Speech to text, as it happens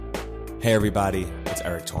Hey everybody, it's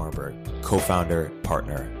Eric Torenberg, co-founder,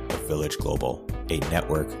 partner of Village Global, a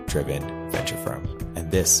network-driven venture firm.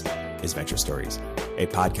 And this is Venture Stories, a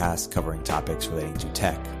podcast covering topics relating to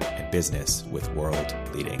tech and business with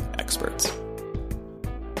world-leading experts.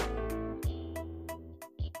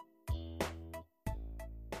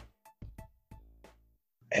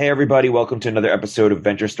 Hey everybody, welcome to another episode of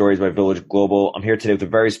Venture Stories by Village Global. I'm here today with a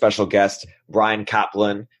very special guest, Bryan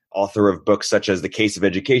Caplan, author of books such as The Case of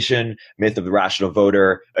Education, Myth of the Rational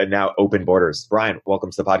Voter, and now Open Borders. Bryan,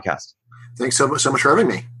 welcome to the podcast. Thanks so much for having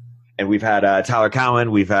me. And we've had Tyler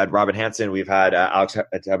Cowen, we've had Robin Hanson, we've had Alex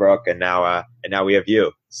Tabarrok, and now we have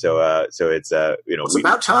you. So it's it's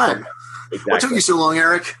about time. Exactly. What took you so long,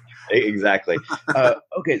 Eric? Exactly.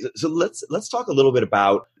 Okay, so let's talk a little bit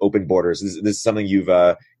about Open Borders. This is something you've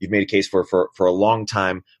made a case for a long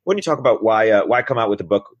time. When you talk about why come out with the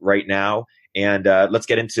book right now, and let's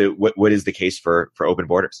get into what is the case for Open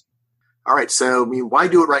Borders. All right. So, why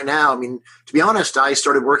do it right now? To be honest, I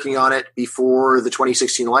started working on it before the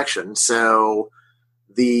 2016 election. So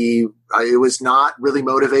it was not really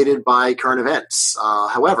motivated by current events.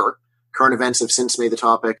 However, current events have since made the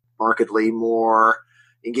topic markedly more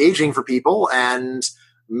engaging for people. And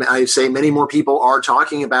I'd say many more people are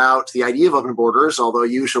talking about the idea of open borders, although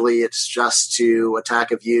usually it's just to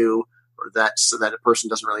attack a view that a person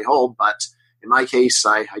doesn't really hold. But in my case,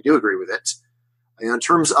 I do agree with it. In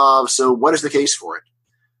terms of, so what is the case for it?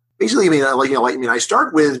 Basically, I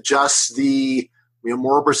start with just the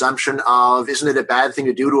moral presumption of, isn't it a bad thing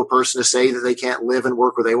to do to a person to say that they can't live and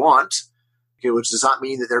work where they want? Which does not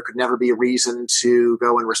mean that there could never be a reason to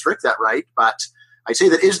go and restrict that right. But I'd say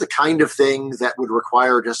that is the kind of thing that would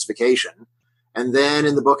require justification. And then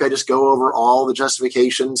in the book, I just go over all the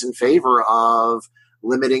justifications in favor of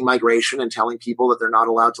limiting migration and telling people that they're not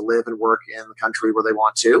allowed to live and work in the country where they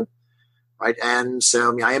want to. Right. And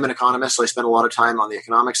so, I am an economist, so I spend a lot of time on the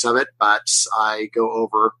economics of it, but I go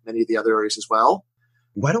over many of the other areas as well.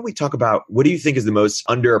 Why don't we talk about, what do you think is the most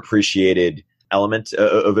underappreciated element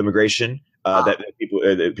of immigration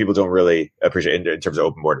that people don't really appreciate in terms of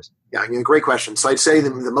open borders? Yeah, great question. So I'd say the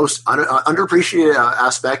most underappreciated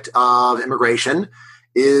aspect of immigration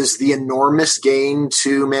is the enormous gain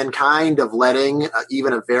to mankind of letting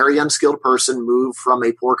even a very unskilled person move from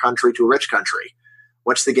a poor country to a rich country.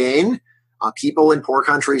 What's the gain? People in poor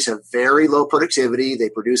countries have very low productivity. They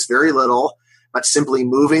produce very little, but simply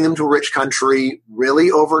moving them to a rich country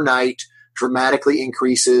really overnight dramatically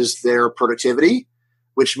increases their productivity,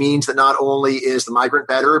 which means that not only is the migrant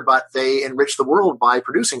better, but they enrich the world by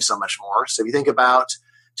producing so much more. So if you think about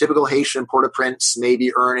typical Haitian Port-au-Prince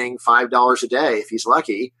maybe earning $5 a day if he's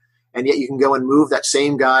lucky, and yet you can go and move that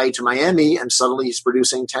same guy to Miami and suddenly he's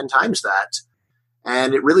producing 10 times that.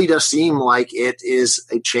 And it really does seem like it is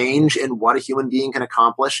a change in what a human being can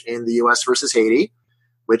accomplish in the U.S. versus Haiti,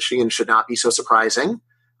 which should not be so surprising.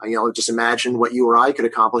 Just imagine what you or I could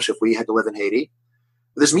accomplish if we had to live in Haiti.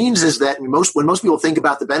 What this means is that when most people think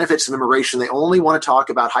about the benefits of immigration, they only want to talk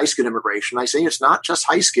about high-skilled immigration. I say it's not just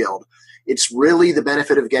high-skilled. It's really the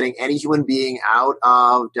benefit of getting any human being out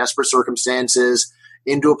of desperate circumstances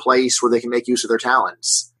into a place where they can make use of their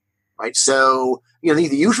talents. Right? So, the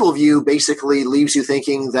usual view basically leaves you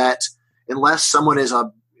thinking that unless someone is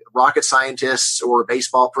a rocket scientist or a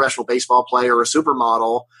professional baseball player or a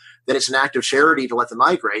supermodel, that it's an act of charity to let them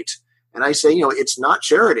migrate. And I say, it's not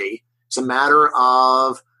charity. It's a matter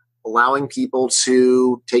of allowing people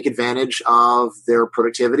to take advantage of their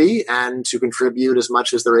productivity and to contribute as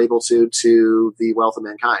much as they're able to the wealth of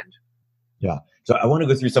mankind. Yeah. So I want to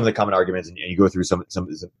go through some of the common arguments, and you go through most of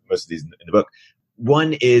these in the book.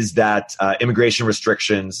 One is that immigration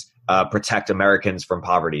restrictions protect Americans from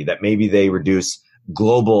poverty, that maybe they reduce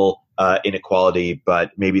global inequality,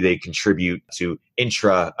 but maybe they contribute to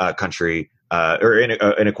intra-country or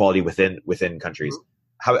inequality within countries.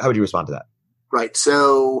 How would you respond to that? Right.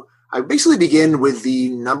 So I basically begin with the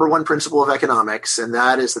number one principle of economics, and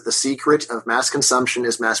that is that the secret of mass consumption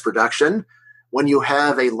is mass production. When you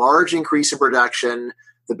have a large increase in production,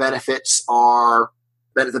 the benefits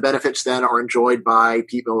then are enjoyed by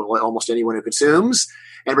people, almost anyone who consumes.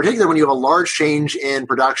 And particularly when you have a large change in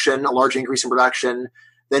production, a large increase in production,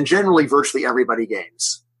 then generally virtually everybody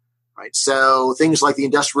gains. Right. So things like the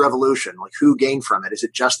Industrial Revolution, like who gained from it? Is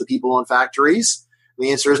it just the people in factories? And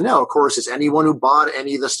the answer is no. Of course, it's anyone who bought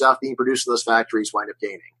any of the stuff being produced in those factories wind up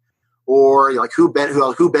gaining. Or like who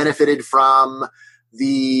benefited from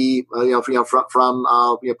the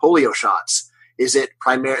polio shots? Is it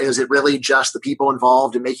really just the people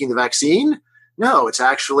involved in making the vaccine? No, it's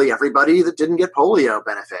actually everybody that didn't get polio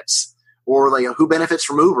benefits. Or like, who benefits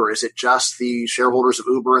from Uber? Is it just the shareholders of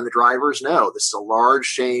Uber and the drivers? No, this is a large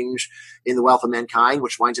change in the wealth of mankind,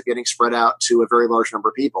 which winds up getting spread out to a very large number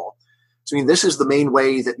of people. So, I mean, this is the main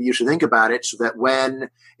way that you should think about it, so that when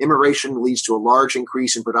immigration leads to a large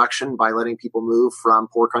increase in production by letting people move from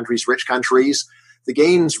poor countries to rich countries, the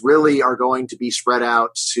gains really are going to be spread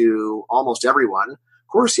out to almost everyone. Of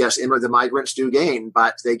course, yes, the migrants do gain,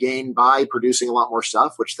 but they gain by producing a lot more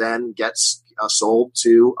stuff, which then gets sold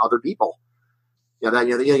to other people.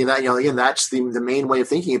 Again, that's the main way of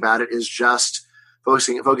thinking about it, is just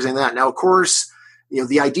focusing on that. Now, of course,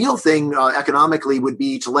 the ideal thing economically would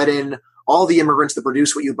be to let in all the immigrants that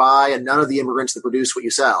produce what you buy and none of the immigrants that produce what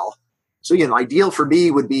you sell. So, ideal for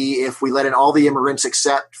me would be if we let in all the immigrants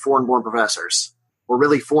except foreign-born professors, or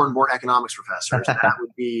really foreign-born economics professors. That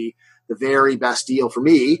would be the very best deal for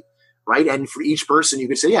me, right? And for each person, you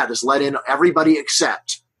could say, yeah, just let in everybody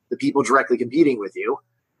except the people directly competing with you,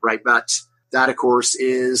 right? But that, of course,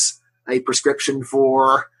 is a prescription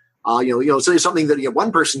for, so it's something that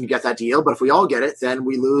one person can get that deal, but if we all get it, then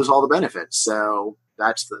we lose all the benefits. So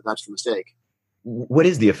that's the mistake. What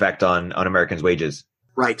is the effect on Americans' wages?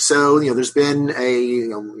 Right. So, there's been a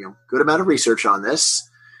good amount of research on this.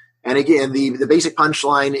 And again, the basic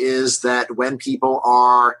punchline is that when people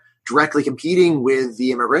are directly competing with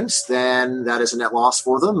the immigrants, then that is a net loss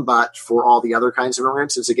for them. But for all the other kinds of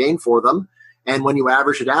immigrants, it's a gain for them. And when you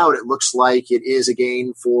average it out, it looks like it is a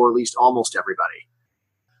gain for at least almost everybody.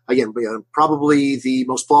 Again, probably the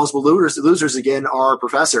most plausible losers again are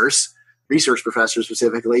professors, research professors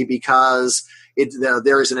specifically, because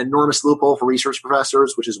there is an enormous loophole for research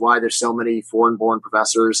professors, which is why there's so many foreign-born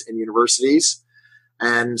professors in universities.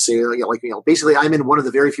 And so, basically, I'm in one of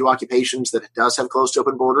the very few occupations that does have closed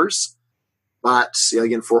open borders. But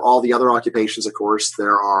again, for all the other occupations, of course,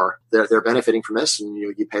 they're benefiting from this, and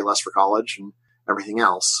you pay less for college and everything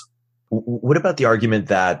else. What about the argument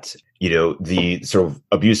that the sort of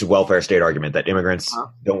abusive welfare state argument that immigrants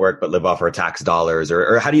don't work but live off our tax dollars,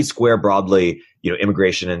 or how do you square broadly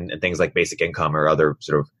immigration and things like basic income or other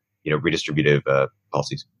sort of redistributive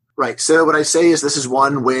policies? Right. So what I say is this is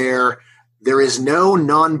one where there is no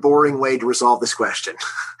non-boring way to resolve this question.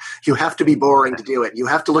 You have to be boring to do it. You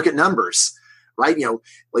have to look at numbers, right?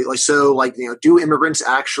 Do immigrants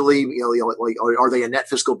actually, are they a net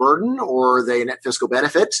fiscal burden or are they a net fiscal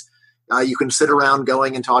benefit? You can sit around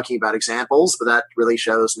going and talking about examples, but that really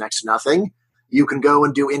shows next to nothing. You can go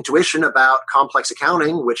and do intuition about complex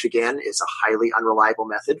accounting, which again is a highly unreliable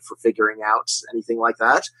method for figuring out anything like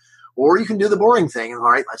that. Or you can do the boring thing. All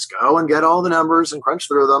right, let's go and get all the numbers and crunch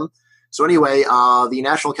through them. So anyway, the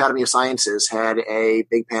National Academy of Sciences had a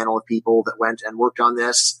big panel of people that went and worked on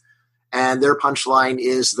this. And their punchline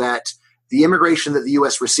is that the immigration that the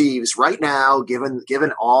U.S. receives right now,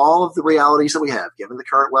 given all of the realities that we have, given the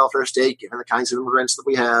current welfare state, given the kinds of immigrants that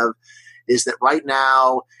we have, is that right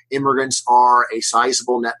now immigrants are a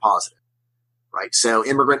sizable net positive, right? So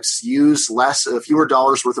immigrants use fewer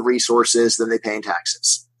dollars worth of resources than they pay in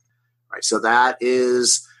taxes, right? So that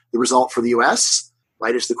is the result for the U.S.,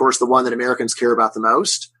 right? It's, of course, the one that Americans care about the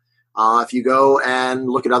most. If you go and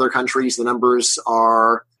look at other countries, the numbers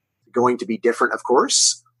are going to be different, of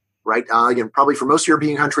course, right? Again, probably for most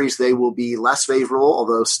European countries, they will be less favorable,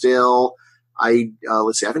 although still, I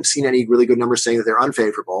haven't seen any really good numbers saying that they're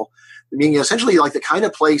unfavorable. Meaning essentially like the kind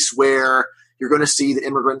of place where you're going to see that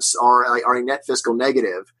immigrants are a net fiscal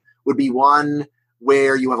negative would be one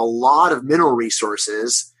where you have a lot of mineral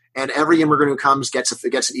resources and every immigrant who comes gets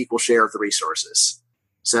an equal share of the resources.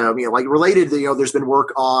 So, related, there's been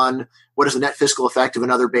work on what is the net fiscal effect of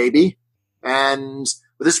another baby. And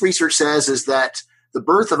what this research says is that the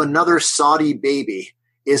birth of another Saudi baby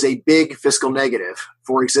is a big fiscal negative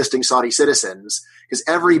for existing Saudi citizens, because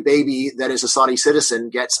every baby that is a Saudi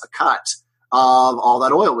citizen gets a cut of all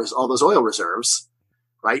those oil reserves,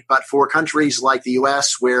 right? But for countries like the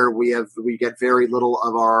U.S., where we get very little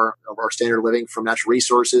of our standard of living from natural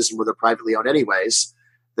resources and where they're privately owned anyways,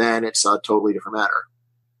 then it's a totally different matter.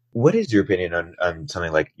 What is your opinion on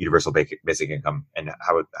something like universal basic income, and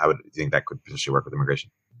how would you think that could potentially work with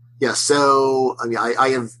immigration? Yeah, so I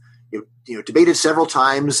have debated several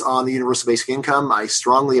times on the universal basic income. I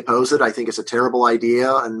strongly oppose it. I think it's a terrible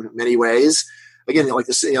idea in many ways. Again,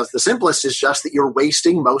 the simplest is just that you're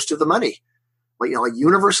wasting most of the money. Like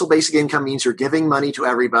universal basic income means you're giving money to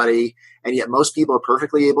everybody, and yet most people are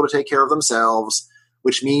perfectly able to take care of themselves,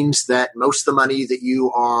 which means that most of the money that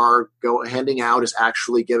you are handing out is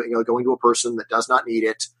actually going to a person that does not need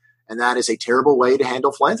it. And that is a terrible way to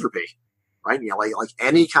handle philanthropy, right? Like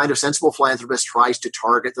any kind of sensible philanthropist tries to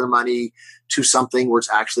target their money to something where it's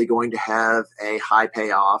actually going to have a high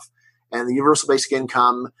payoff. And the universal basic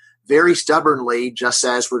income very stubbornly just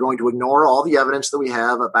says we're going to ignore all the evidence that we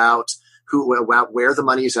have about where the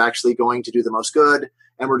money is actually going to do the most good,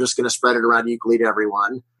 and we're just going to spread it around equally to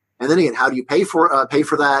everyone. And then again, how do you pay for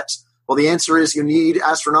that? Well, the answer is you need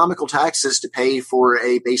astronomical taxes to pay for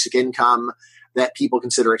a basic income that people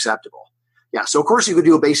consider acceptable. Yeah, so of course you could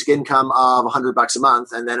do a basic income of $100 a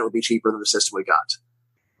month, and then it would be cheaper than the system we got,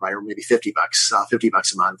 right? Or maybe $50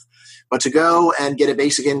 a month. But to go and get a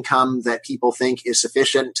basic income that people think is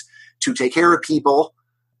sufficient to take care of people,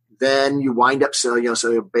 then you wind up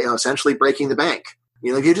essentially breaking the bank.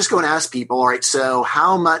 If you just go and ask people, all right, so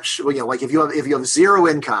how much? Like if you have zero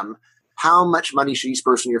income, how much money should each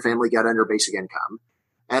person in your family get under basic income?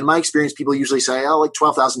 And my experience, people usually say, like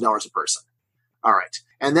 $12,000 a person. All right.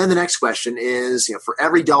 And then the next question is, for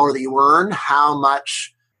every dollar that you earn, how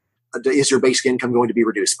much is your basic income going to be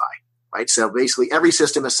reduced by? Right. So basically every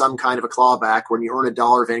system has some kind of a clawback. When you earn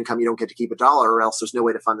 $1 of income, you don't get to keep $1, or else there's no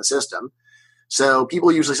way to fund the system. So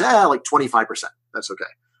people usually say, like 25%. That's okay.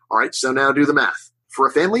 All right. So now do the math. For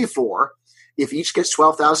a family of four, if each gets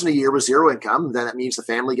 $12,000 a year with zero income, then that means the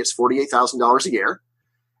family gets $48,000 a year.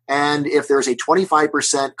 And if there's a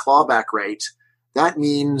 25% clawback rate, that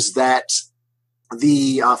means that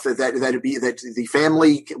the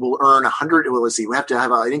family will earn we have to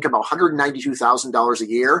have an income of $192,000 a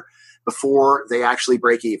year before they actually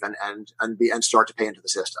break even and start to pay into the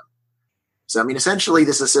system. So, essentially,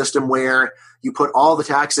 this is a system where you put all the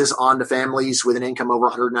taxes onto families with an income over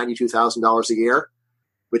 $192,000 a year,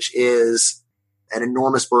 which is an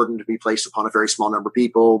enormous burden to be placed upon a very small number of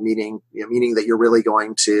people, meaning that you're really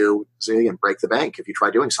going to break the bank if you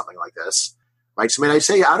try doing something like this. Right. So, I'd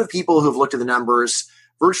say out of people who've looked at the numbers,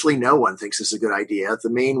 virtually no one thinks this is a good idea. The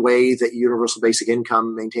main way that universal basic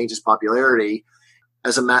income maintains its popularity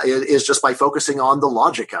is just by focusing on the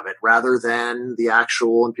logic of it rather than the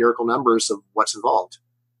actual empirical numbers of what's involved.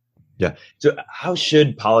 Yeah. So how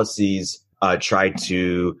should policies try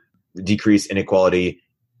to decrease inequality,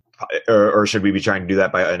 or should we be trying to do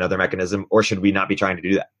that by another mechanism, or should we not be trying to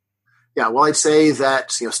do that? Yeah, well, I'd say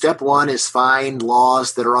that step one is find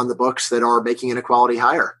laws that are on the books that are making inequality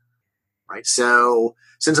higher, right? So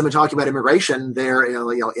since I've been talking about immigration,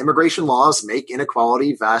 immigration laws make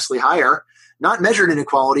inequality vastly higher. Not measured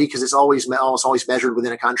inequality because it's almost always measured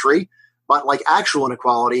within a country, but like actual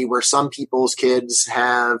inequality where some people's kids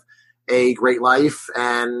have a great life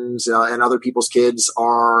and other people's kids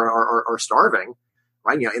are starving.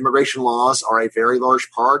 Right? Immigration laws are a very large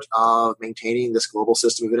part of maintaining this global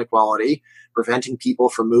system of inequality, preventing people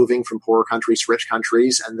from moving from poor countries to rich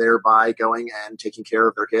countries and thereby going and taking care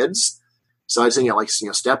of their kids. So I'd say,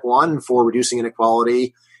 step one for reducing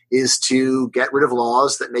inequality is to get rid of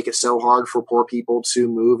laws that make it so hard for poor people to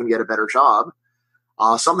move and get a better job.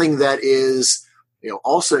 Something that is,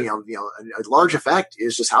 also, a large effect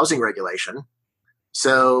is just housing regulation.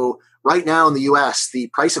 So right now in the U.S., the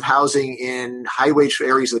price of housing in high-wage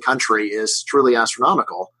areas of the country is truly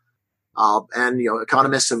astronomical. And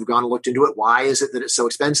economists have gone and looked into it. Why is it that it's so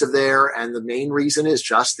expensive there? And the main reason is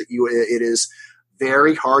just that it is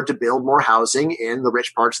very hard to build more housing in the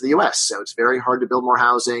rich parts of the U.S. So it's very hard to build more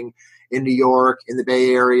housing in New York, in the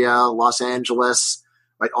Bay Area, Los Angeles.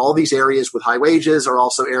 Right? All these areas with high wages are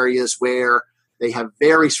also areas where they have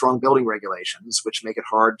very strong building regulations, which make it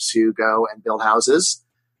hard to go and build houses.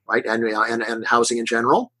 Right, and housing in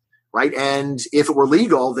general, right? And if it were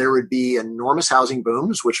legal, there would be enormous housing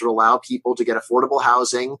booms, which would allow people to get affordable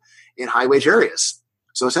housing in high-wage areas.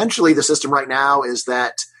 So essentially, the system right now is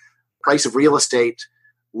that the price of real estate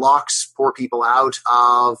locks poor people out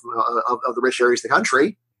of the rich areas of the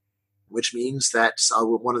country, which means that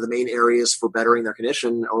one of the main areas for bettering their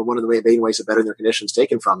condition, or one of the main ways of bettering their condition, is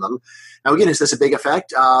taken from them. Now, again, is this a big effect?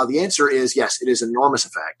 The answer is yes, it is an enormous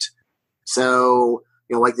effect. So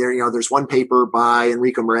there's one paper by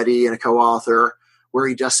Enrico Moretti and a co-author where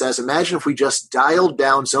he just says, imagine if we just dialed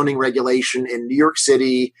down zoning regulation in New York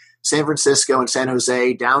City, San Francisco, and San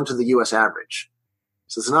Jose down to the U.S. average.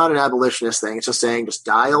 So it's not an abolitionist thing. It's just saying just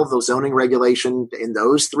dial the zoning regulation in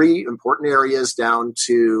those three important areas down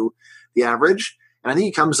to the average. And I think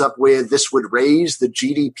he comes up with this would raise the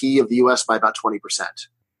GDP of the U.S. by about 20%.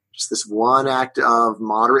 Just this one act of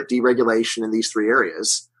moderate deregulation in these three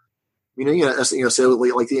areas. So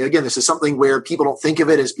again, this is something where people don't think of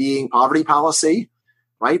it as being poverty policy,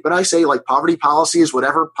 right? But I say poverty policy is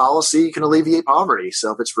whatever policy can alleviate poverty.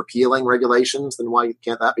 So if it's repealing regulations, then why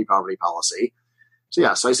can't that be poverty policy? So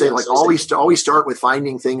yeah, so I say always start with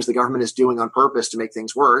finding things the government is doing on purpose to make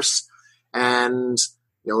things worse, and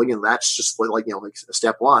again, that's just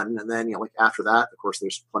step one, and then after that, of course,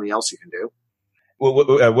 there's plenty else you can do.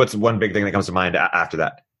 Well, what's one big thing that comes to mind after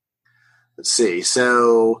that? Let's see.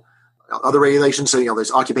 So other regulations. So,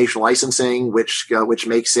 there's occupational licensing, which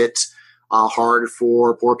makes it hard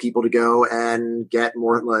for poor people to go and get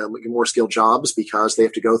more skilled jobs because they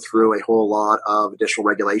have to go through a whole lot of additional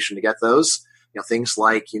regulation to get those. Things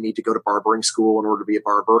like you need to go to barbering school in order to be a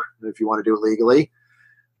barber if you want to do it legally.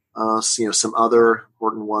 Some other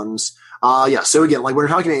important ones. So again, like we're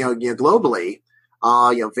talking about, globally,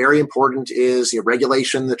 very important is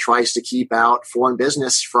regulation that tries to keep out foreign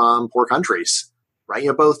business from poor countries, right?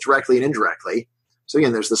 Both directly and indirectly. So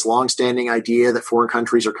again, there's this longstanding idea that foreign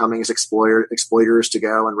countries are coming as exploiters to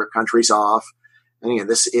go and rip countries off. And again,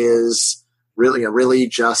 this is really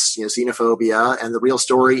just xenophobia. And the real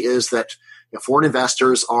story is that foreign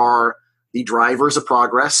investors are the drivers of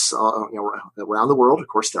progress around the world. Of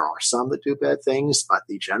course, there are some that do bad things, but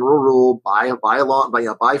the general rule by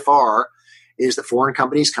far is that foreign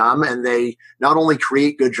companies come and they not only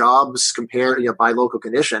create good jobs compared by local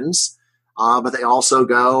conditions, but they also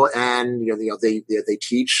go and they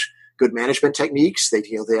teach good management techniques.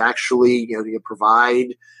 They actually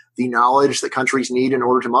provide the knowledge that countries need in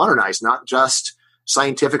order to modernize, not just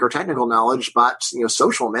scientific or technical knowledge, but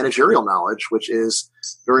social managerial knowledge, which is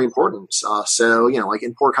very important. Like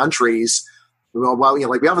in poor countries, we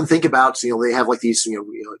often think about they have like these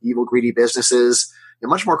evil, greedy businesses. A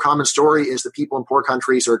much more common story is that people in poor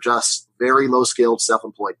countries are just very low skilled,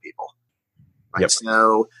 self-employed people. Right. Yep.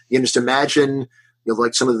 So you can just imagine,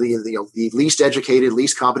 like some of the least educated,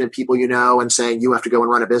 least competent people, and saying you have to go and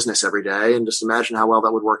run a business every day, and just imagine how well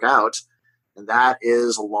that would work out. And that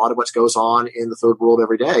is a lot of what goes on in the third world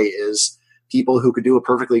every day is people who could do a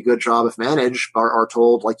perfectly good job if managed are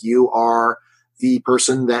told like you are the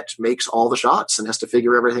person that makes all the shots and has to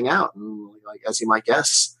figure everything out. And as you might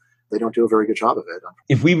guess, they don't do a very good job of it.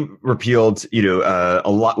 If we repealed, a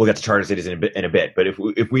lot, we'll get to charter cities in a bit, but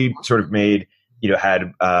if we sort of made,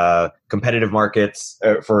 had competitive markets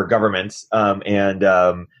for governments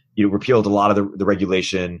and repealed a lot of the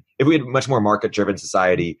regulation, if we had a much more market-driven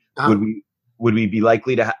society, would we be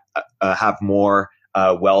likely to have more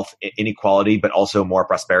wealth inequality, but also more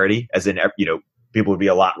prosperity? As in, people would be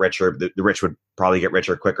a lot richer. The rich would probably get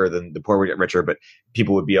richer quicker than the poor would get richer, but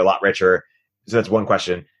people would be a lot richer. So that's one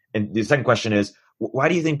question. And the second question is, why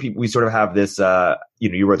do you think we sort of have this,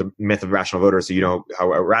 you wrote The Myth of Rational Voters, so you know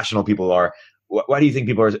how irrational people are. Why do you think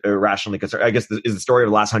people are irrationally concerned? I guess is the story of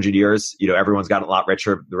the last 100 years. Everyone's gotten a lot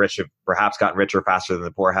richer. The rich have perhaps gotten richer faster than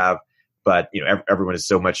the poor have. But, everyone is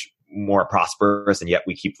so much more prosperous, and yet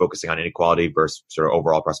we keep focusing on inequality versus sort of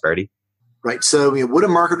overall prosperity. Right. So, would a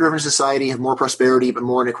market-driven society have more prosperity but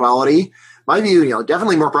more inequality? My view,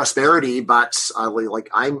 definitely more prosperity, but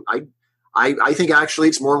I think actually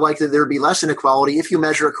it's more likely there would be less inequality if you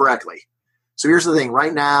measure it correctly. So here's the thing.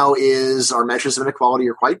 Right now is our measures of inequality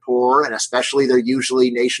are quite poor, and especially they're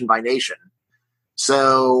usually nation by nation.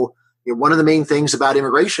 So one of the main things about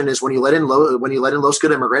immigration is when you let in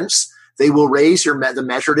low-skilled immigrants, they will raise the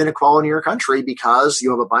measured inequality in your country because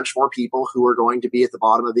you have a bunch more people who are going to be at the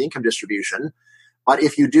bottom of the income distribution. But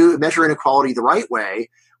if you do measure inequality the right way,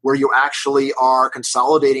 where you actually are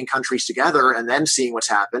consolidating countries together and then seeing what's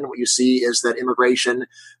happened, what you see is that immigration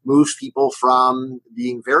moves people from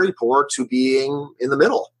being very poor to being in the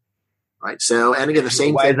middle, right? So, and again, the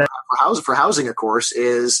same thing for housing, of course,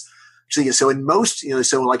 is so in most,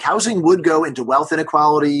 so like housing would go into wealth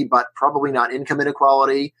inequality, but probably not income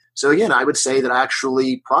inequality. So again, I would say that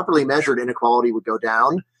actually properly measured inequality would go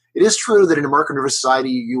down. It is true that in a market-driven society,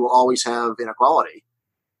 you will always have inequality.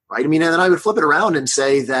 Right. And then I would flip it around and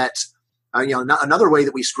say that, another way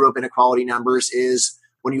that we screw up inequality numbers is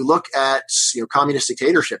when you look at, communist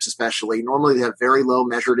dictatorships, especially, normally they have very low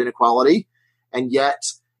measured inequality. And yet,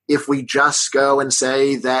 if we just go and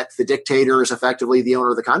say that the dictator is effectively the owner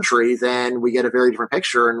of the country, then we get a very different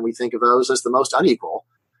picture and we think of those as the most unequal.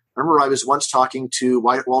 I remember I was once talking to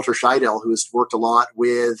Walter Scheidel, who's worked a lot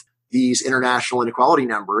with these international inequality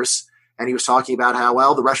numbers. And he was talking about how,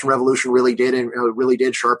 well, the Russian Revolution really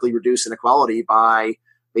did sharply reduce inequality by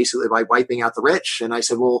wiping out the rich. And I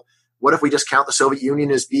said, well, what if we just count the Soviet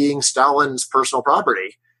Union as being Stalin's personal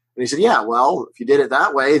property? And he said, yeah, well, if you did it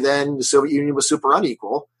that way, then the Soviet Union was super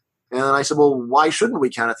unequal. And I said, well, why shouldn't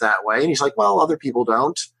we count it that way? And he's like, well, other people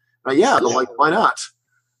don't. Like, why not?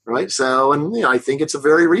 Right. So, and I think it's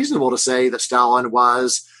very reasonable to say that Stalin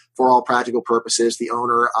was, for all practical purposes, the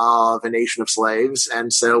owner of a nation of slaves.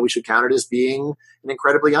 And so we should count it as being an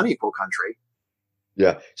incredibly unequal country.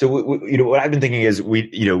 Yeah. So, what I've been thinking is we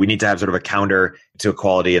need to have sort of a counter to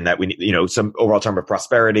equality, and that we need, some overall term of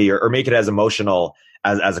prosperity or make it as emotional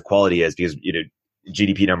as equality is, because,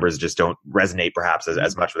 GDP numbers just don't resonate perhaps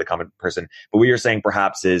as much with a common person. But what you're saying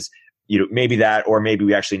perhaps is, maybe that, or maybe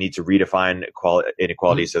we actually need to redefine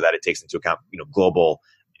inequality so that it takes into account, global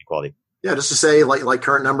inequality. Yeah, just to say, like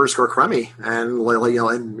current numbers are crummy, and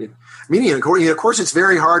meaning, of course, it's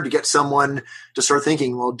very hard to get someone to start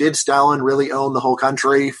thinking, well, did Stalin really own the whole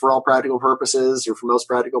country for all practical purposes, or for most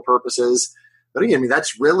practical purposes? But again,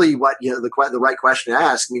 that's really what the right question to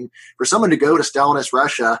ask. For someone to go to Stalinist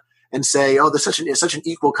Russia and say, "Oh, this is such an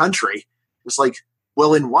equal country," it's like,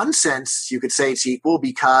 well, in one sense, you could say it's equal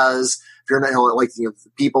because if you're not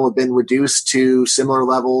people have been reduced to similar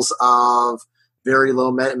levels of very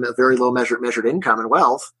low measured income and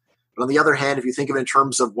wealth. But on the other hand, if you think of it in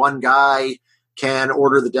terms of one guy can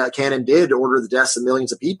and did order the deaths of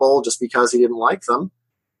millions of people just because he didn't like them,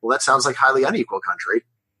 well, that sounds like a highly unequal country.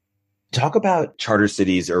 Talk about charter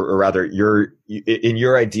cities, or rather, in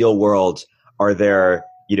your ideal world, are there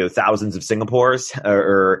thousands of Singapores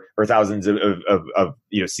or thousands of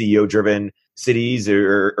CEO driven cities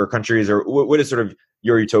or countries, or what is sort of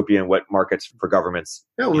your utopia and what markets for governments?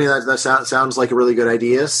 Yeah, that sounds like a really good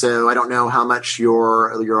idea. So I don't know how much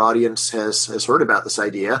your audience has heard about this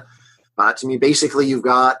idea, but basically you've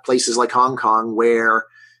got places like Hong Kong where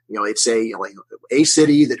it's a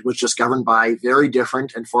city that was just governed by very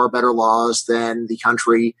different and far better laws than the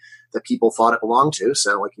country that people thought it belonged to.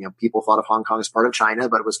 So people thought of Hong Kong as part of China,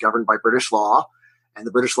 but it was governed by British law, and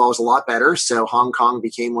the British law was a lot better. So Hong Kong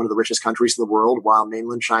became one of the richest countries in the world, while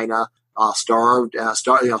mainland China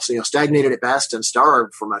stagnated at best and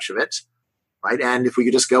starved for much of it, right? And if we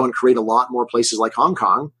could just go and create a lot more places like Hong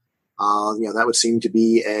Kong, that would seem to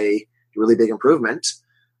be a really big improvement.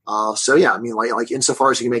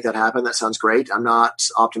 Insofar as you can make that happen, that sounds great. I'm not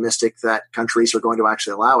optimistic that countries are going to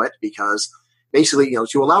actually allow it, because basically,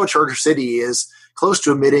 to allow a charter city is close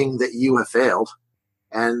to admitting that you have failed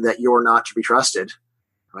and that you're not to be trusted.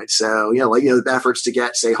 Right. So, the efforts to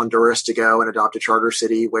get, say, Honduras to go and adopt a charter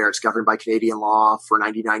city where it's governed by Canadian law for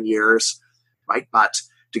 99 years. Right. But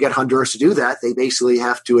to get Honduras to do that, they basically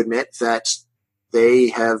have to admit that they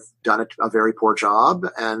have done a very poor job,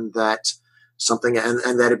 and that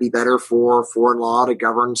and that it'd be better for foreign law to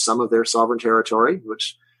govern some of their sovereign territory,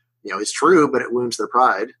 which, is true, but it wounds their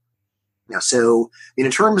pride. Now, so in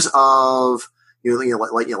terms of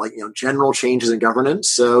general changes in governance.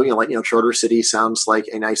 So, charter city sounds like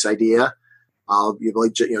a nice idea.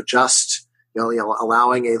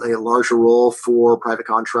 Allowing a larger role for private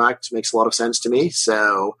contracts makes a lot of sense to me.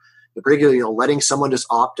 So, particularly, letting someone just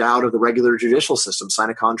opt out of the regular judicial system, sign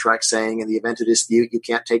a contract saying in the event of dispute, you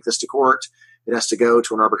can't take this to court. It has to go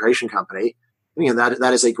to an arbitration company.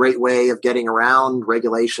 That is a great way of getting around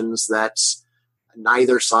regulations that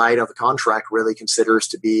neither side of the contract really considers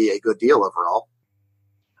to be a good deal overall.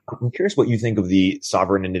 I'm curious what you think of the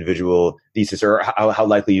sovereign individual thesis, or how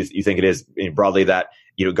likely you think it is broadly that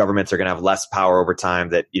governments are going to have less power over time,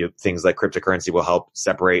 that things like cryptocurrency will help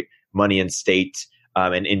separate money and state,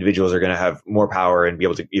 and individuals are going to have more power and be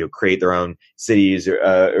able to create their own cities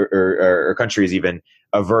or countries even,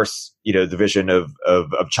 versus the vision of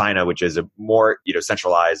China, which is a more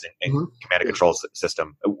centralized and command and control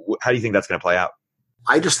system. How do you think that's going to play out?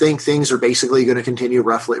 I just think things are basically going to continue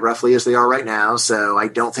roughly as they are right now. So I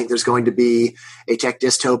don't think there's going to be a tech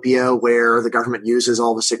dystopia where the government uses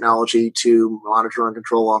all this technology to monitor and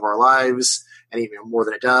control all of our lives, and even more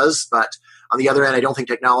than it does. But on the other end, I don't think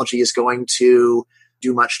technology is going to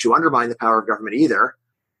do much to undermine the power of government either.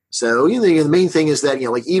 So the main thing is that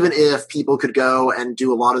even if people could go and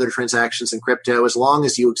do a lot of their transactions in crypto, as long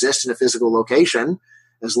as you exist in a physical location,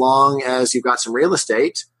 as long as you've got some real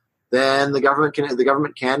estate, then the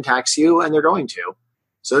government can tax you, and they're going to.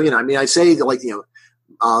 So I'd say that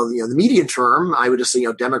the medium term, I would just say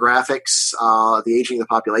demographics, the aging of the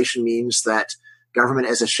population means that government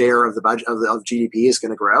as a share of the budget of GDP is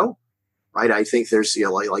going to grow. Right, I think there's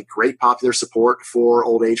great popular support for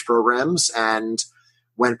old age programs, and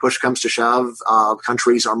when push comes to shove,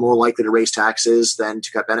 countries are more likely to raise taxes than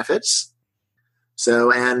to cut benefits.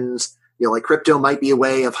 So crypto might be a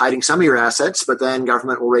way of hiding some of your assets, but then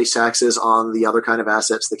government will raise taxes on the other kind of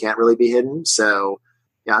assets that can't really be hidden. So,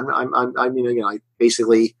 I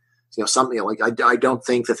basically, I don't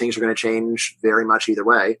think that things are going to change very much either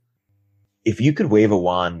way. If you could wave a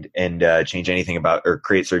wand and change anything about, or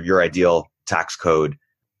create sort of your ideal tax code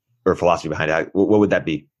or philosophy behind it, what would that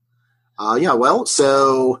be?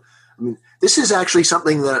 This is actually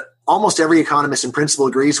something that almost every economist in principle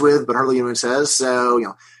agrees with, but hardly anyone says.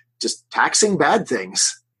 So, just taxing bad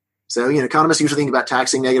things. So, economists usually think about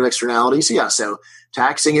taxing negative externalities. Yeah, so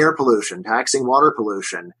taxing air pollution, taxing water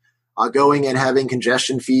pollution, going and having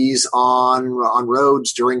congestion fees on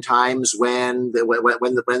roads during times when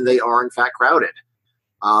they are in fact crowded.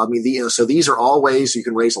 So these are all ways you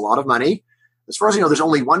can raise a lot of money. As far as you know, there's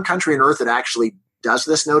only one country on earth that actually does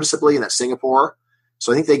this noticeably, and that's Singapore.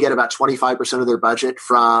 So I think they get about 25% of their budget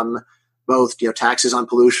from both taxes on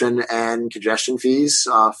pollution and congestion fees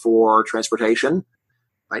for transportation.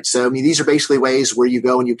 Right. So these are basically ways where you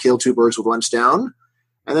go and you kill two birds with one stone.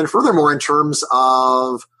 And then furthermore, in terms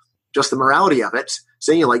of just the morality of it,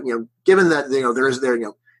 saying given that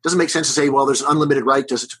doesn't make sense to say, well, there's an unlimited right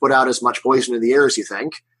to put out as much poison in the air as you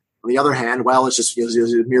think. On the other hand, well, it's just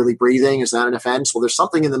merely breathing. Is that an offense? Well, there's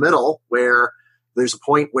something in the middle where there's a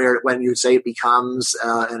point where when you would say it becomes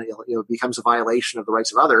becomes a violation of the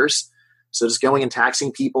rights of others. So just going and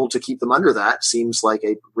taxing people to keep them under that seems like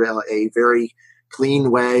a very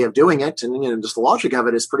clean way of doing it. And just the logic of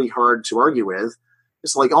it is pretty hard to argue with.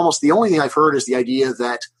 It's like almost the only thing I've heard is the idea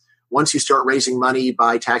that once you start raising money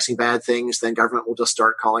by taxing bad things, then government will just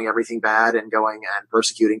start calling everything bad and going and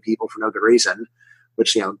persecuting people for no good reason,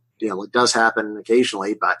 which, it does happen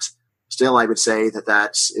occasionally, but still I would say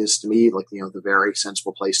that is to me the very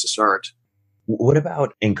sensible place to start. What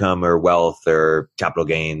about income or wealth or capital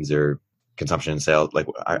gains or consumption and sales? Like,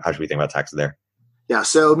 how should we think about taxes there? Yeah.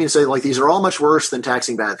 So these are all much worse than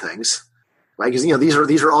taxing bad things. Right, because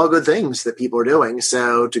these are all good things that people are doing.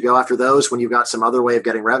 So to go after those when you've got some other way of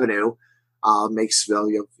getting revenue makes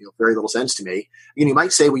very little sense to me. You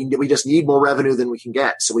might say we just need more revenue than we can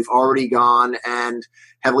get. So we've already gone and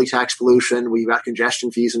heavily taxed pollution. We've got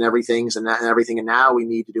congestion fees and everything, and now we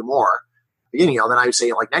need to do more. Then I would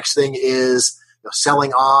say next thing is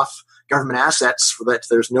selling off government assets that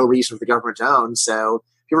there's no reason for the government to own. So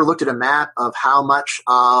if you ever looked at a map of how much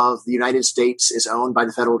of the United States is owned by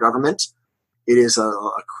the federal government, it is a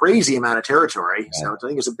crazy amount of territory. Yeah. So I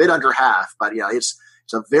think it's a bit under half, but it's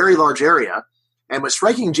a very large area. And what's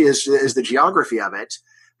striking is the geography of it,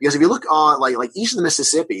 because if you look on like east of the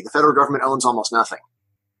Mississippi, the federal government owns almost nothing,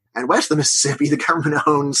 and west of the Mississippi, the government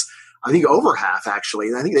owns I think over half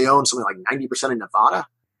actually. I think they own something like 90% in Nevada.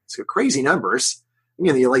 It's crazy numbers.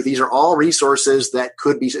 These are all resources that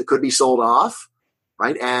could be sold off,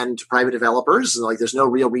 right? And to private developers, there's no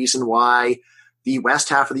real reason why the west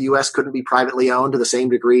half of the U.S. couldn't be privately owned to the same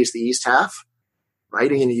degree as the east half,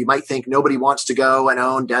 right? And you might think nobody wants to go and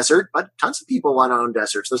own desert, but tons of people want to own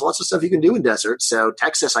deserts. There's lots of stuff you can do in deserts. So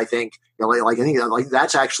Texas, I think, I think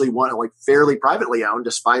that's actually one fairly privately owned,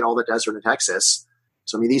 despite all the desert in Texas.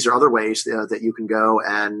 So these are other ways that you can go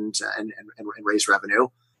and raise revenue.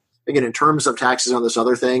 Again, in terms of taxes on those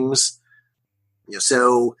other things, there is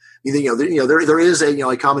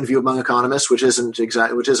a common view among economists, which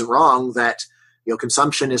isn't wrong, that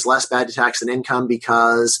consumption is less bad to tax than income,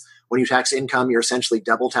 because when you tax income, you're essentially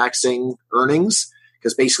double taxing earnings,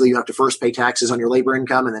 because basically you have to first pay taxes on your labor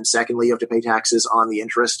income, and then secondly, you have to pay taxes on the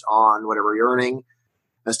interest on whatever you're earning.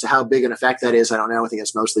 As to how big an effect that is, I don't know. I think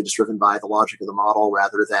it's mostly just driven by the logic of the model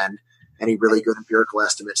rather than any really good empirical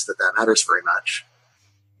estimates that matters very much.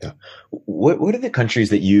 Yeah. What are the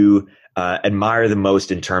countries that you admire the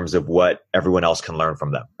most in terms of what everyone else can learn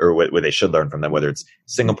from them, or what they should learn from them, whether it's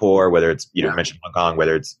Singapore, whether it's, you mentioned Hong Kong,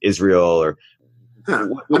 whether it's Israel or...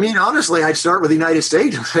 honestly, I'd start with the United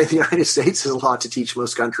States. The United States has a lot to teach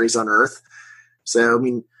most countries on earth.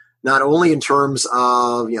 So, not only in terms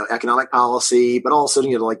of, economic policy, but also,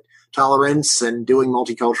 tolerance and doing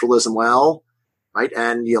multiculturalism well, right?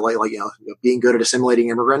 And, being good at assimilating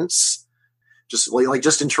immigrants.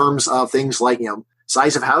 Just in terms of things like,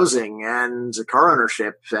 size of housing and car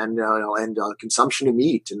ownership and consumption of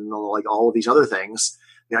meat and all of these other things.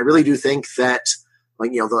 I really do think that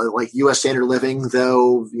the U.S. standard of living,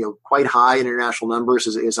 though quite high in international numbers,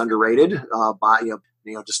 is underrated by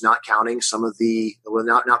just not counting some of the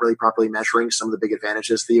not really properly measuring some of the big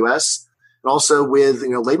advantages of the U.S. And also with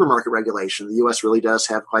labor market regulation, the U.S. really does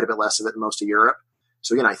have quite a bit less of it than most of Europe.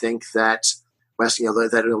 So again, I think that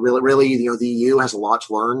the EU has a lot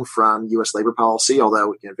to learn from U.S. labor policy,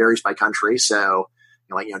 although it varies by country. So,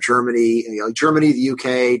 Germany, the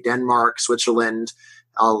UK, Denmark, Switzerland,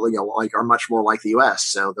 are much more like the U.S.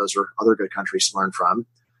 So those are other good countries to learn from.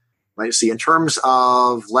 Right. See, in terms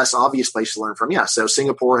of less obvious places to learn from, so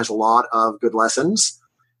Singapore has a lot of good lessons.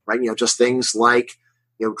 Right. Just things like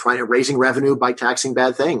raising revenue by taxing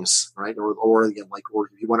bad things. Right. Or if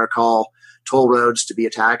you want to call toll roads to be a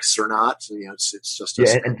tax or not. It's just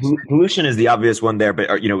and pollution is the obvious one there.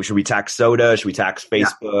 But should we tax soda? Should we tax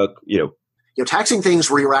Facebook? Taxing things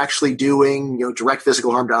where you're actually doing direct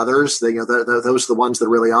physical harm to others. Those are the ones that are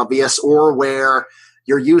really obvious, or where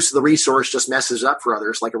your use of the resource just messes up for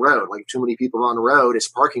others, like a road. Like too many people on a road, it's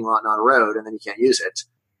a parking lot, not a road, and then you can't use it.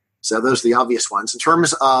 So those are the obvious ones. In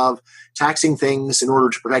terms of taxing things in order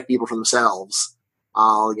to protect people from themselves,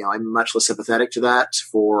 I'm much less sympathetic to that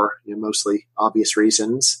for mostly obvious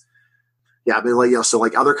reasons. Yeah, but so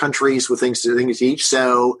like other countries with things to teach.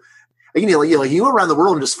 So you go around the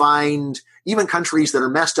world and just find even countries that are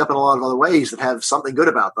messed up in a lot of other ways that have something good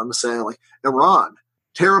about them. So like Iran,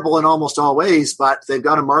 terrible in almost all ways, but they've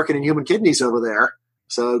got a market in human kidneys over there.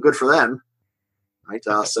 So good for them. Right.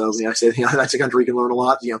 I say that's a country we can learn a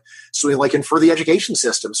lot. So like, and for the education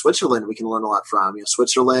system, Switzerland, we can learn a lot from.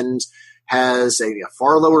 Switzerland has a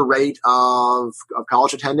far lower rate of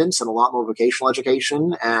college attendance and a lot more vocational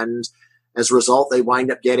education. And as a result, they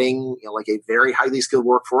wind up getting like a very highly skilled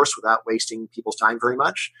workforce without wasting people's time very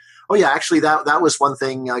much. Oh yeah, actually that was one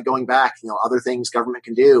thing going back, other things government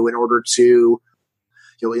can do in order to,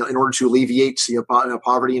 in order to alleviate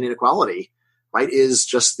poverty and inequality. Right, is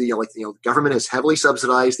just government has heavily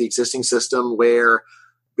subsidized the existing system where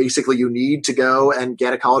basically you need to go and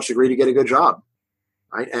get a college degree to get a good job.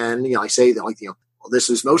 Right. And, I say that this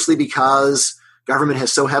is mostly because government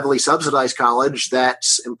has so heavily subsidized college that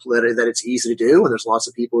it's easy to do. And there's lots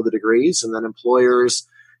of people with the degrees, and then employers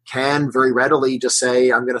can very readily just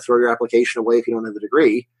say, I'm going to throw your application away if you don't have the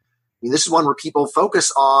degree. I mean, this is one where people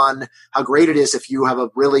focus on how great it is if you have a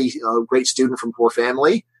really great student from poor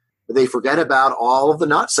family. They forget about all of the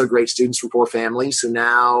not so great students from poor families who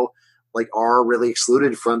now are really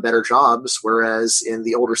excluded from better jobs. Whereas in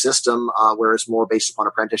the older system, where it's more based upon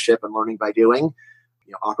apprenticeship and learning by doing,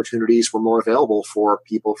 opportunities were more available for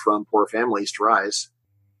people from poor families to rise.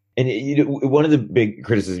 And one of the big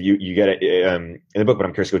criticisms you get in the book, but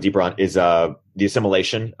I'm curious to go deeper on, is the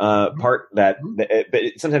assimilation part. But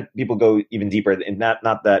sometimes people go even deeper, and not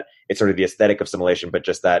that it's sort of the aesthetic of assimilation, but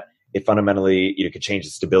just that it fundamentally could change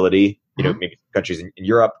the stability. Maybe countries in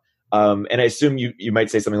Europe. And I assume you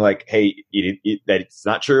might say something like, "Hey, that it's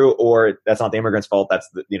not true," or "That's not the immigrants' fault. That's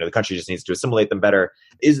the country just needs to assimilate them better."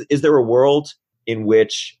 Is there a world in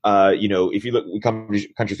which, if you look at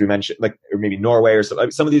countries we mentioned, or maybe Norway or some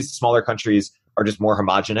of these smaller countries are just more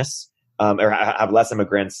homogenous, or have less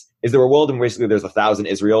immigrants? Is there a world in which there's 1,000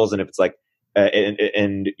 Israels, and if it's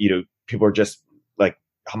people are just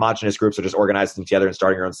homogenous groups are just organizing together and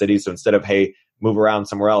starting their own cities? So instead of, hey, move around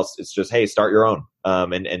somewhere else, it's just, hey, start your own.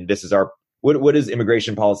 And this is what does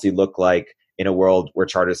immigration policy look like in a world where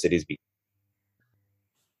charter cities be?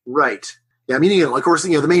 Right. Yeah, meaning, of course,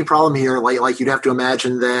 the main problem here, like you'd have to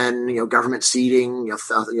imagine then, government ceding,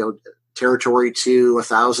 territory to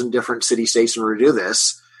 1,000 different city states in order to do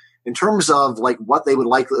this. In terms of what they would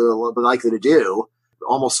likely to do,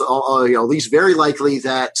 almost, at least very likely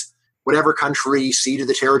that whatever country ceded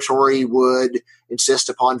the territory would insist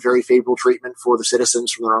upon very favorable treatment for the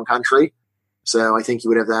citizens from their own country. So I think you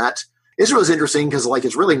would have that. Israel is interesting because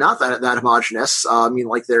it's really not that homogenous.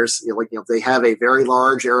 There's they have a very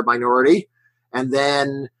large Arab minority, and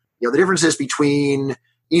then the differences between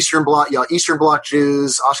Eastern Bloc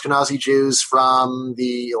Jews, Ashkenazi Jews from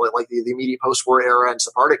the immediate post-war era, and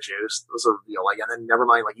Sephardic Jews. Those are and then never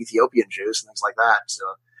mind Ethiopian Jews and things like that. So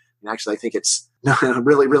actually, I think it's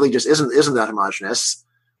really just isn't that homogenous.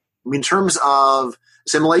 I mean, in terms of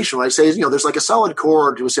assimilation, what I say is there's a solid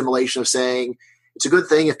core to assimilation of saying it's a good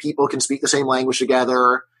thing if people can speak the same language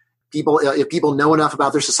together. If people know enough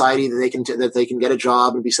about their society that they can get a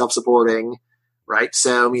job and be self-supporting, right?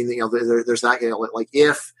 So I mean, there's that.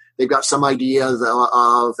 If they've got some idea of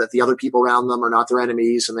that the other people around them are not their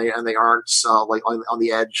enemies and they aren't on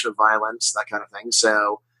the edge of violence, that kind of thing.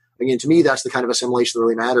 So again, to me, that's the kind of assimilation that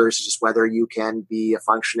really matters, is just whether you can be a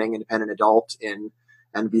functioning, independent adult and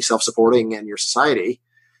be self-supporting in your society.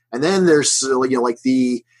 And then there's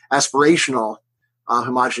the aspirational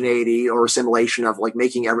homogeneity or assimilation of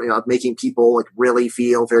making people really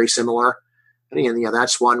feel very similar. And again,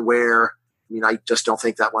 that's one where I just don't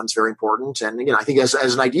think that one's very important. And again, I think as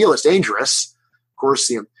an ideal, it's dangerous. Of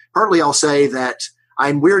course, partly I'll say that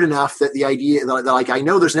I'm weird enough that the idea that I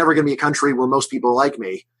know there's never going to be a country where most people like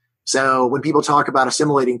me. So when people talk about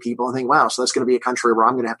assimilating people, I think, wow, so that's going to be a country where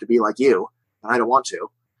I'm going to have to be like you, and I don't want to,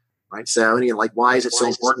 right? So, why is it so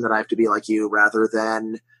important that I have to be like you rather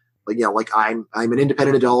than, I'm an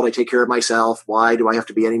independent adult, I take care of myself. Why do I have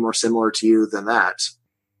to be any more similar to you than that?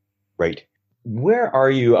 Right. Where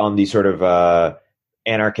are you on the sort of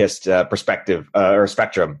anarchist perspective or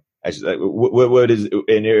spectrum? What is,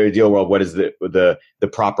 in your ideal world, what is the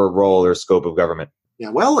proper role or scope of government? Yeah,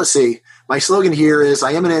 well, let's see. My slogan here is,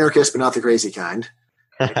 I am an anarchist, but not the crazy kind.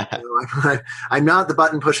 I'm not the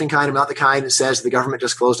button-pushing kind. I'm not the kind that says if the government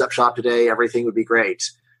just closed up shop today, everything would be great.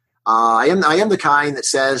 I am the kind that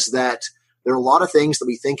says that there are a lot of things that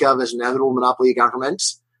we think of as inevitable monopoly of government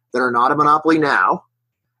that are not a monopoly now,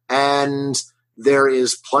 and there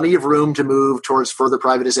is plenty of room to move towards further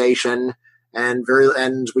privatization and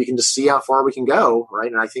we can just see how far we can go,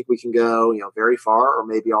 right? And I think we can go, very far, or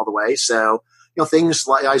maybe all the way. So, things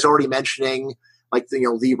like I was already mentioning, like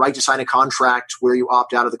the right to sign a contract where you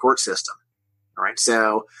opt out of the court system. All right.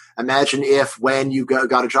 So imagine if when you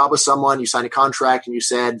got a job with someone, you signed a contract and you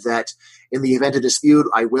said that in the event of dispute,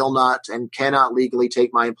 I will not and cannot legally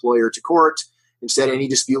take my employer to court. Instead, any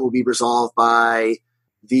dispute will be resolved by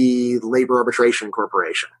the Labor Arbitration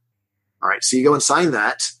Corporation. All right. So you go and sign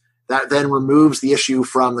that. That then removes the issue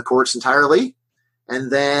from the courts entirely.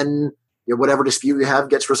 And then whatever dispute you have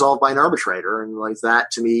gets resolved by an arbitrator. And like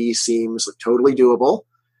that to me seems like totally doable.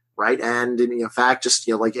 Right. And in fact, just,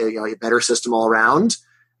 like a better system all around.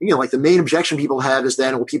 Like the main objection people have is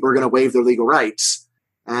then, well, people are going to waive their legal rights.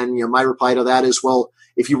 And, my reply to that is, well,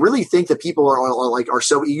 if you really think that people are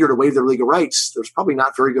so eager to waive their legal rights, there's probably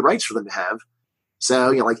not very good rights for them to have.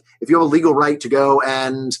 So, like if you have a legal right to go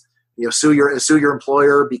and, sue your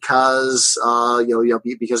employer because,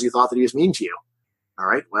 because you thought that he was mean to you. All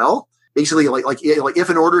right. Well, basically, like if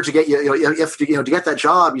in order to get to get that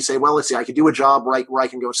job, you say, well, let's see, I could do a job where I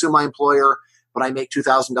can go sue my employer, but I make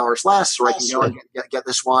 $2,000 less, or I can go and get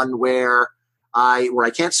this one where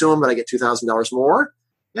I can't sue him, but I get $2,000 more.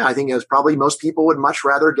 Yeah, I think it's probably most people would much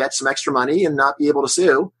rather get some extra money and not be able to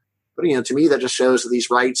sue. But to me, that just shows that these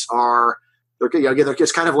rights are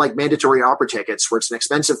it's kind of like mandatory opera tickets, where it's an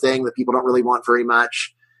expensive thing that people don't really want very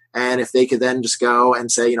much. And if they could then just go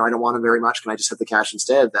and say, I don't want them very much, can I just have the cash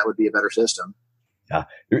instead? That would be a better system. Yeah.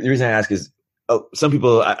 The reason I ask is, some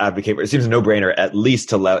people advocate, it seems a no-brainer, at least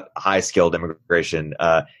to let high-skilled immigration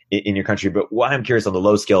in your country. But what I'm curious on the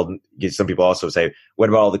low-skilled, some people also say, what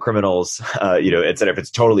about all the criminals, et cetera, if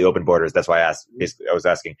it's totally open borders? That's why I was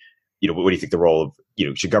asking, what do you think the role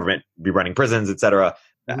of, should government be running prisons, et cetera?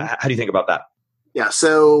 Mm-hmm. How do you think about that? Yeah.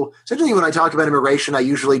 So essentially when I talk about immigration, I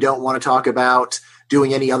usually don't want to talk about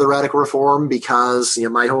doing any other radical reform, because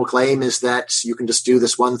my whole claim is that you can just do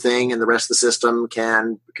this one thing and the rest of the system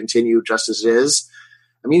can continue just as it is.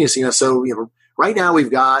 I mean, right now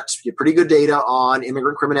we've got pretty good data on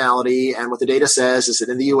immigrant criminality, and what the data says is that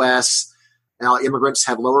in the U.S. now immigrants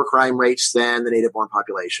have lower crime rates than the native-born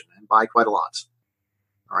population, and by quite a lot.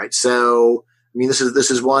 All right, so I mean, this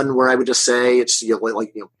is one where I would just say it's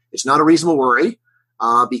it's not a reasonable worry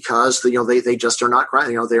because they just are not crime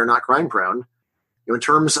they are not crime prone. In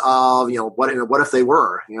terms of what if they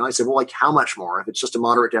were? I said, well, how much more? If it's just a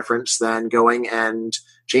moderate difference, then going and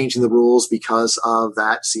changing the rules because of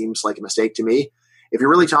that seems like a mistake to me. If you're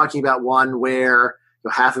really talking about one where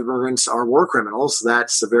half of immigrants are war criminals,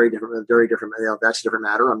 that's a very different. That's a different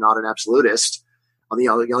matter. I'm not an absolutist.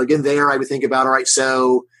 Again, there I would think about, all right,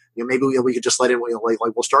 so maybe we could just let it.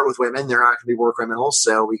 We'll start with women; they're not going to be war criminals,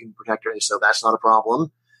 so we can protect her. So that's not a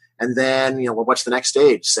problem. And then what's the next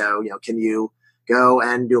stage? So can you go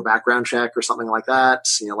and do a background check or something like that?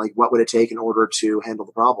 What would it take in order to handle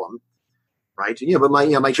the problem? Right. But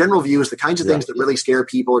my general view is the kinds of things that really scare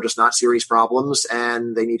people are just not serious problems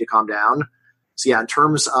and they need to calm down. So in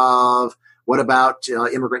terms of what about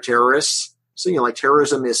immigrant terrorists? So,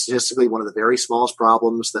 terrorism is statistically one of the very smallest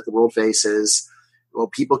problems that the world faces. Well,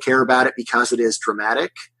 people care about it because it is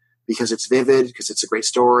dramatic, because it's vivid, because it's a great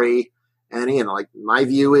story. And my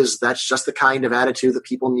view is that's just the kind of attitude that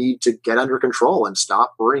people need to get under control and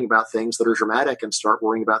stop worrying about things that are dramatic and start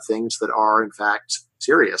worrying about things that are, in fact,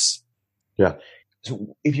 serious. Yeah.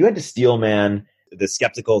 So if you had to steelman the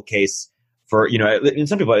skeptical case for, and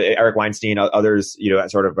some people, Eric Weinstein, others,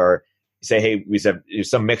 sort of are say, hey, we said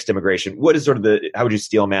some mixed immigration. What is sort of how would you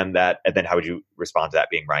steelman that? And then how would you respond to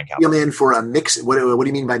that being Ryan Kaplan? Steelman for a mix. What do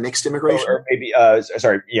you mean by mixed immigration? Or maybe,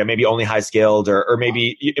 maybe only high skilled or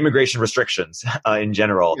maybe immigration restrictions in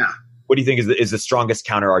general. Yeah. What do you think is the strongest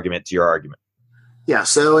counter argument to your argument? Yeah.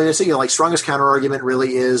 So, and it's, strongest counter argument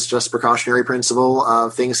really is just precautionary principle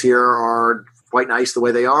of things here are quite nice the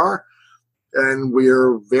way they are. And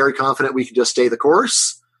we're very confident we can just stay the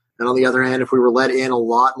course. And on the other hand, if we were let in a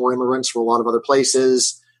lot more immigrants from a lot of other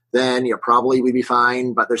places, then probably we'd be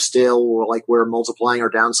fine. But there's still we're multiplying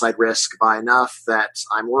our downside risk by enough that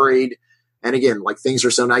I'm worried. And again, things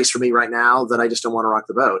are so nice for me right now that I just don't want to rock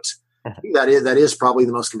the boat. I think that is probably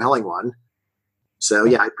the most compelling one. So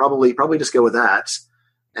yeah, I'd probably just go with that.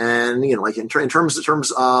 And in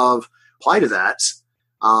terms of apply to that,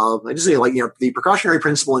 I just say the precautionary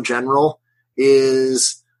principle in general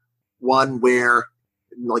is one where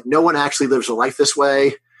no one actually lives a life this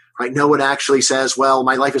way, right? No one actually says, well,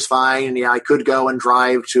 my life is fine. And I could go and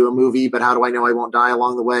drive to a movie, but how do I know I won't die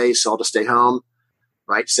along the way? So I'll just stay home.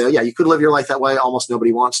 Right. So yeah, you could live your life that way. Almost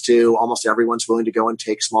nobody wants to. Almost everyone's willing to go and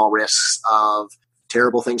take small risks of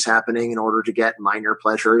terrible things happening in order to get minor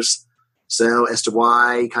pleasures. So as to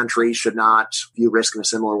why countries should not view risk in a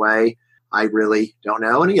similar way, I really don't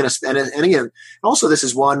know. And again, also this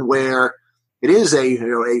is one where it is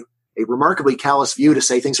a remarkably callous view to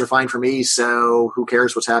say things are fine for me, so who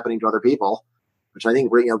cares what's happening to other people? Which I think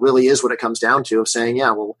really is what it comes down to, of saying,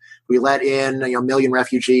 yeah, well, we let in a million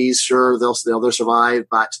refugees, sure, they'll survive,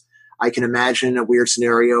 but I can imagine a weird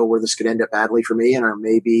scenario where this could end up badly for me, and or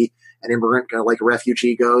maybe an immigrant, like a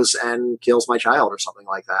refugee, goes and kills my child or something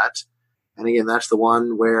like that. And again, that's the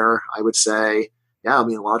one where I would say, yeah, I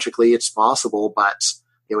mean, logically it's possible, but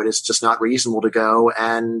it is just not reasonable to go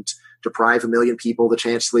and deprive a million people the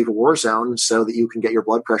chance to leave a war zone so that you can get your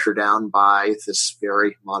blood pressure down by this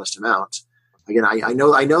very modest amount. Again, I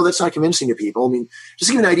know that's not convincing to people. I mean, just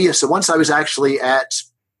to give you an idea. So once I was actually at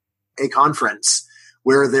a conference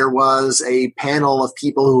where there was a panel of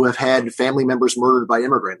people who have had family members murdered by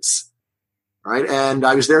immigrants, right? And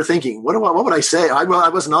I was there thinking, what would I say? I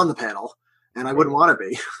wasn't on the panel, and I wouldn't want to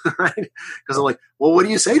be, right? Because I'm like, well, what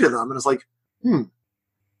do you say to them? And it's like,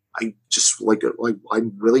 I just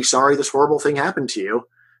I'm really sorry this horrible thing happened to you,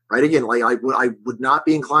 right? Again, I would not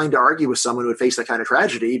be inclined to argue with someone who would face that kind of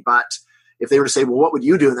tragedy, but if they were to say, well, what would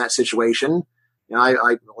you do in that situation? My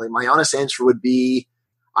honest answer would be,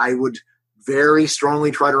 I would very strongly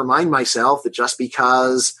try to remind myself that just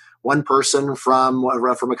because one person from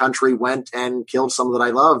a country went and killed someone that I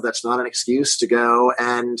love, that's not an excuse to go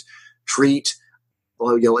and treat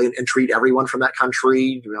everyone from that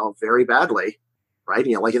country, very badly, right?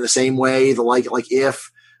 Like in the same way, like if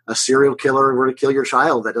a serial killer were to kill your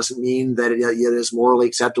child, that doesn't mean that it is morally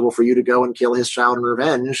acceptable for you to go and kill his child in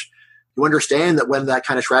revenge. You understand that when that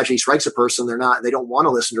kind of tragedy strikes a person, they don't want to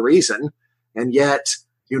listen to reason, and yet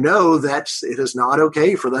that it is not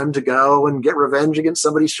okay for them to go and get revenge against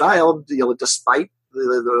somebody's child, despite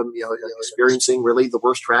the experiencing really the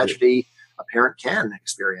worst tragedy a parent can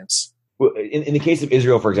experience. Well, in the case of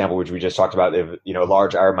Israel, for example, which we just talked about, a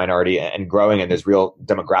large Arab minority and growing, and there's real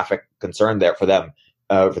demographic concern there for them,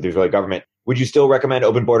 for the Israeli government. Would you still recommend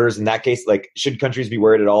open borders in that case? Like, should countries be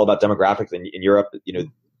worried at all about demographics in Europe?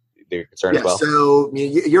 They're concerned as well. So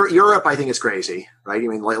Europe, I think, is crazy, right? I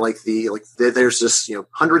mean, there's just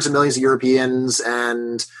hundreds of millions of Europeans,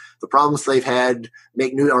 and the problems they've had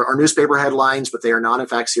are newspaper headlines, but they are not, in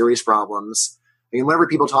fact, serious problems. I mean, whenever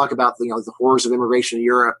people talk about the horrors of immigration in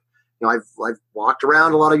Europe, I've walked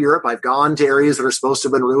around a lot of Europe. I've gone to areas that are supposed to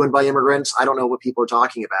have been ruined by immigrants. I don't know what people are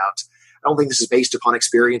talking about. I don't think this is based upon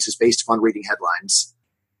experience. It's based upon reading headlines.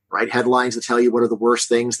 Right? Headlines that tell you what are the worst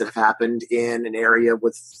things that have happened in an area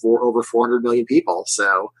with over 400 million people.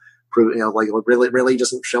 So, really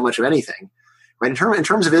doesn't show much of anything. Right? In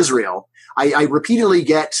terms of Israel, I repeatedly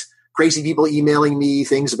get crazy people emailing me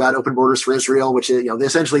things about open borders for Israel, which is,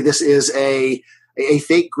 essentially this is a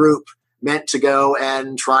fake group meant to go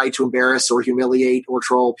and try to embarrass or humiliate or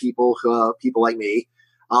troll people like me.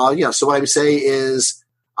 So what I would say is,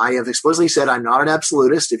 I have explicitly said I'm not an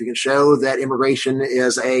absolutist. If you can show that immigration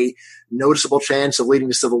is a noticeable chance of leading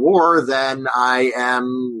to civil war, then I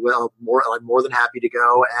am more than happy to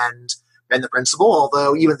go and bend the principle.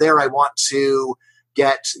 Although even there, I want to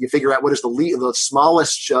figure out what is the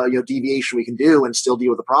smallest deviation we can do and still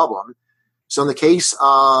deal with the problem. So in the case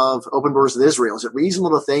of open borders with Israel, is it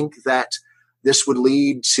reasonable to think that this would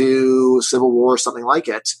lead to civil war or something like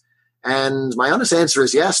it? And my honest answer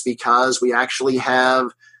is yes, because we actually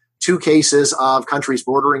have two cases of countries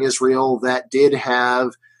bordering Israel that did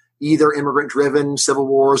have either immigrant-driven civil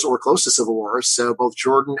wars or close to civil wars. So both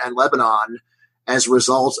Jordan and Lebanon, as a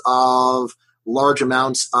result of large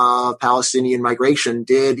amounts of Palestinian migration,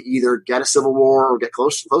 did either get a civil war or get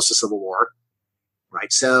close to civil war.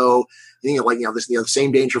 Right. So the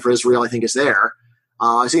same danger for Israel, I think, is there.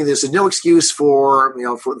 I think there's no excuse for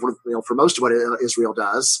most of what Israel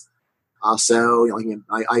does. I'm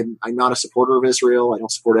not a supporter of Israel. I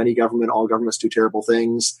don't support any government. All governments do terrible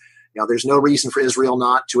things. There's no reason for Israel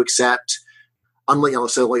not to accept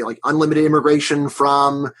unlimited immigration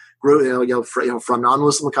from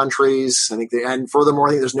non-Muslim countries. And furthermore,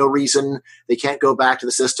 I think there's no reason they can't go back to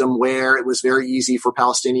the system where it was very easy for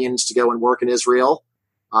Palestinians to go and work in Israel,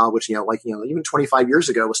 which even 25 years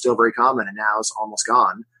ago was still very common, and now is almost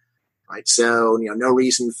gone. Right. So no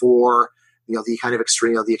reason for the kind of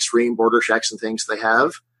extreme border checks and things they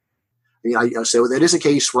have. So that is a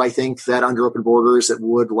case where I think that under open borders, it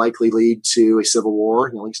would likely lead to a civil war,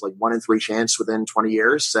 at least 1 in 3 chance within 20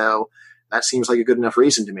 years. So that seems like a good enough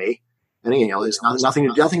reason to me. And there's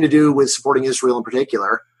nothing to do with supporting Israel in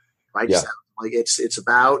particular, right? Yeah. So, it's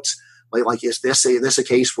about is this a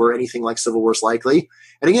case where anything like civil war is likely?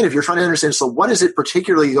 And again, if you're trying to understand, so what is it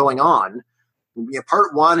particularly going on?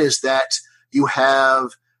 Part one is that you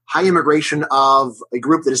have high immigration of a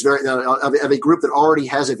group that is of a group that already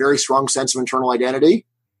has a very strong sense of internal identity,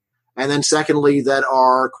 and then secondly, that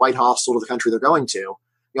are quite hostile to the country they're going to.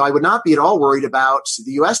 I would not be at all worried about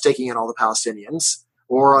the U.S. taking in all the Palestinians,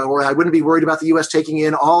 or I wouldn't be worried about the U.S. taking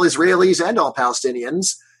in all Israelis and all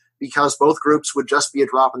Palestinians, because both groups would just be a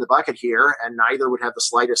drop in the bucket here, and neither would have the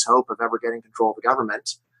slightest hope of ever getting control of the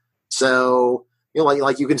government. So,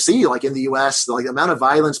 like you can see, like in the U.S., like the amount of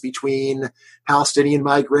violence between Palestinian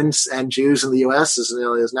migrants and Jews in the U.S.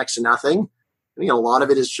 is next to nothing. A lot of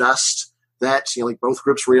it is just that like both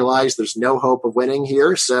groups realize there's no hope of winning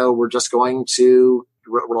here, so we're just going to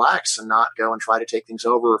relax and not go and try to take things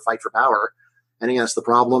over or fight for power. And that's the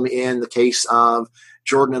problem in the case of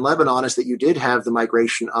Jordan and Lebanon, is that you did have the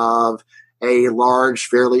migration of a large,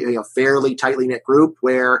 fairly tightly knit group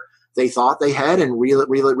where they thought they had and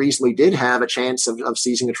really reasonably did have a chance of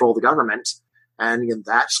seizing control of the government. And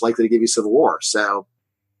that's likely to give you civil war. So,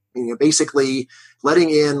 basically letting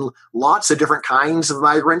in lots of different kinds of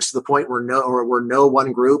migrants to the point where no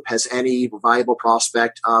one group has any viable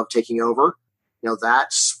prospect of taking over.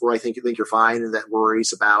 That's where I think you're fine, and that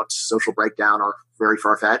worries about social breakdown are very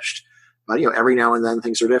far-fetched. But, every now and then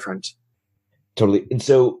things are different. Totally. And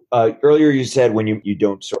so earlier you said when you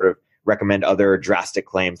don't sort of recommend other drastic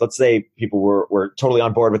claims, let's say people were totally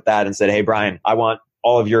on board with that and said, hey, Brian, I want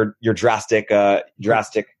all of your drastic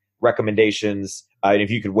recommendations. And if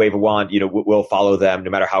you could wave a wand, we'll follow them no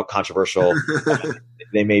matter how controversial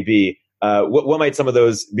they may be. What might some of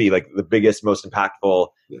those be, like the biggest, most impactful,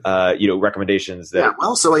 recommendations?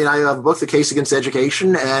 So I have a book, The Case Against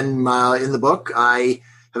Education, and in the book, I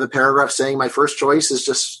have a paragraph saying my first choice is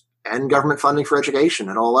just end government funding for education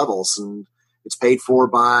at all levels, and it's paid for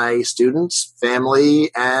by students,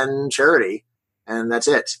 family, and charity, and that's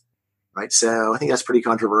it, right? So I think that's pretty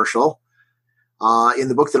controversial. In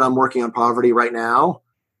the book that I'm working on, Poverty, right now,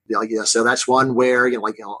 so that's one where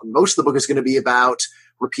most of the book is going to be about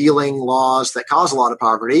repealing laws that cause a lot of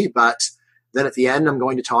poverty, but then at the end, I'm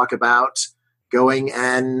going to talk about going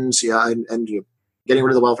and getting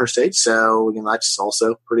rid of the welfare state. So that's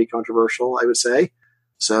also pretty controversial, I would say.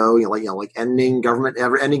 So like ending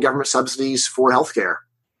government subsidies for healthcare,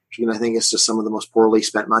 which I think is just some of the most poorly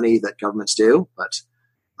spent money that governments do. But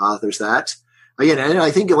there's that. Again, and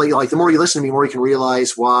I think like the more you listen to me, the more you can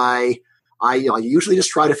realize why I usually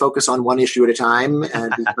just try to focus on one issue at a time,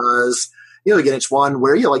 and because again, it's one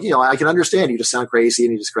where I can understand you just sound crazy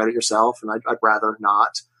and you discredit yourself, and I'd rather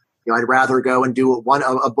not. I'd rather go and do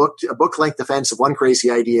a book length defense of one crazy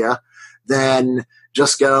idea than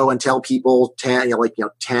just go and tell people 10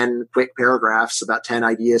 quick paragraphs about 10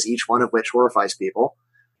 ideas, each one of which horrifies people.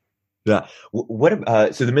 Yeah.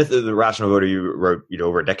 So the myth of the rational voter you wrote,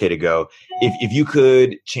 over a decade ago, if you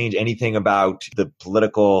could change anything about the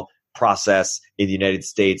political process in the United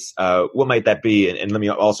States, what might that be? And let me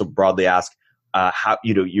also broadly ask, how,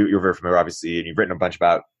 you're very familiar, obviously, and you've written a bunch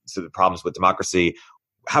about the problems with democracy.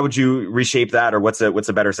 How would you reshape that, or what's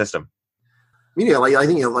a better system? I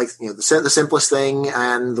think the simplest thing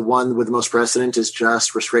and the one with the most precedent is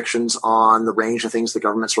just restrictions on the range of things the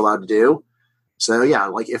governments are allowed to do. So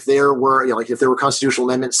if there were constitutional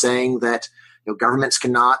amendments saying that governments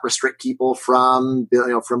cannot restrict people from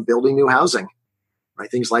building new housing, right?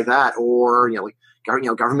 Things like that, or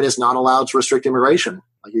government is not allowed to restrict immigration.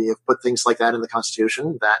 Like you've put things like that in the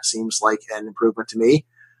Constitution. That seems like an improvement to me.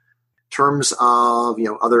 In terms of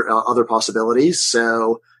other possibilities.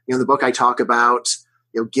 So in the book I talk about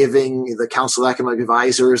giving the Council of Economic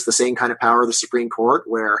Advisors the same kind of power of the Supreme Court,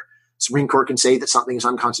 where Supreme Court can say that something is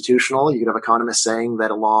unconstitutional. You could have economists saying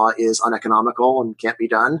that a law is uneconomical and can't be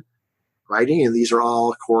done. Right? And these are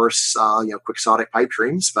all, of course, quixotic pipe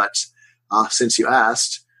dreams. But since you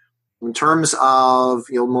asked, in terms of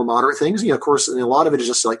more moderate things, of course, a lot of it is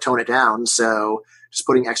just to tone it down. So just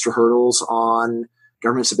putting extra hurdles on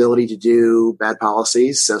government's ability to do bad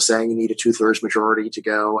policies. So saying you need a 2/3 majority to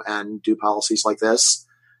go and do policies like this.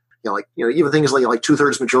 Even things like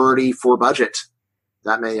 2/3 majority for budget.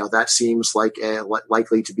 That seems like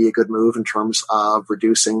likely to be a good move in terms of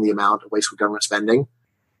reducing the amount of wasteful government spending.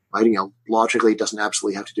 Right? Logically, it doesn't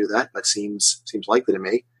absolutely have to do that, but seems likely to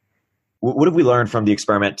me. What have we learned from the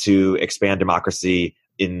experiment to expand democracy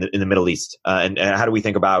in the Middle East, and how do we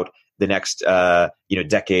think about the next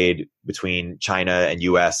decade between China and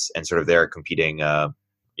U.S. and sort of their competing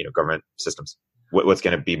government systems? What's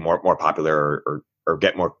going to be more popular or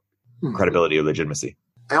get more credibility or legitimacy?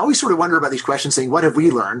 I always sort of wonder about these questions saying, what have we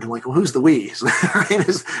learned? I'm like, well, who's the we? Is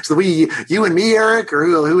the we you and me, Eric, or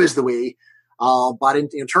who is the we? But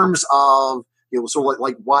in terms of, sort of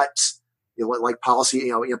like what, like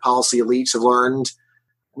policy, policy elites have learned,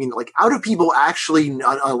 I mean, like, out of people actually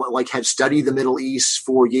like had studied the Middle East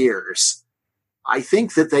for years, I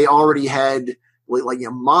think that they already had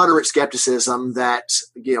moderate skepticism that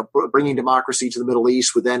bringing democracy to the Middle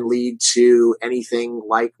East would then lead to anything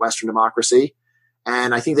like Western democracy.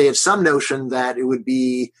 And I think they had some notion that it would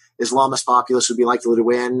be Islamist populists would be likely to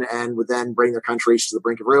win and would then bring their countries to the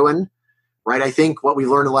brink of ruin. Right. I think what we've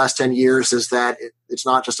learned in the last 10 years is that it's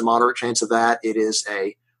not just a moderate chance of that. It is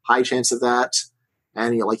a high chance of that.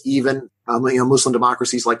 And, even Muslim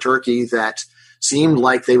democracies like Turkey that seemed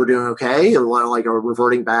like they were doing okay, like are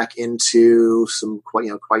reverting back into some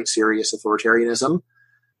quite serious authoritarianism.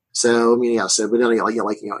 So, but then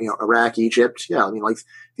Iraq, Egypt. Yeah. I mean, like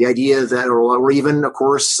the idea that, or even, of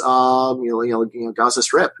course, Gaza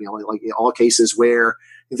Strip, all cases where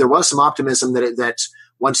there was some optimism that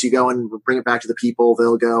once you go and bring it back to the people,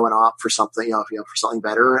 they'll go and opt for something, for something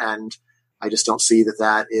better. And I just don't see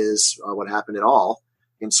that is what happened at all.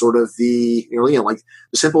 And sort of the, the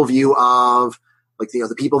simple view of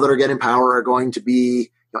the people that are getting power are going to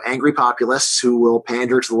be angry populists who will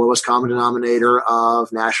pander to the lowest common denominator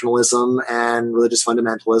of nationalism and religious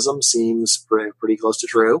fundamentalism seems pretty close to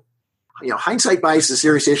true. Hindsight bias is a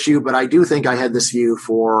serious issue, but I do think I had this view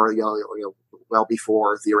for, well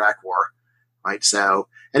before the Iraq War. Right. So,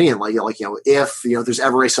 and again, if, there's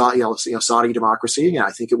ever a Saudi democracy,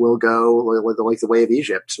 I think it will go like the way of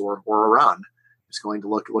Egypt or Iran. It's going to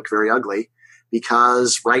look very ugly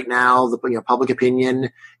because right now the public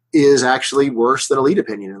opinion is actually worse than elite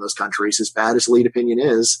opinion in those countries, as bad as elite opinion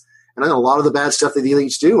is. And I know a lot of the bad stuff that the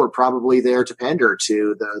elites do are probably there to pander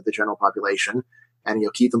to the general population and,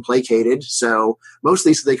 keep them placated. So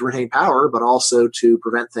mostly so they can retain power, but also to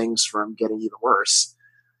prevent things from getting even worse.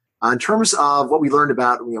 In terms of what we learned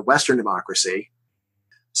about Western democracy,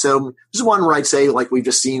 so this is one where I'd say we've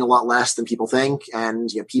just seen a lot less than people think, and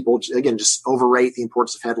people again just overrate the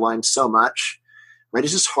importance of headlines so much. Right,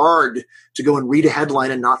 it's just hard to go and read a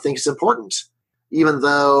headline and not think it's important, even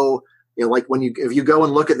though if you go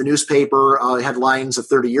and look at the newspaper headlines of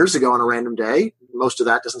 30 years ago on a random day, most of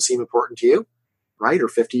that doesn't seem important to you, right, or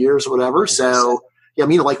 50 years or whatever. So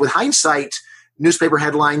with hindsight, newspaper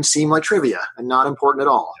headlines seem like trivia and not important at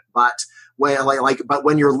all. But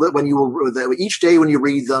each day when you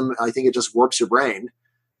read them, I think it just warps your brain.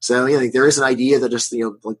 So I think there is an idea that just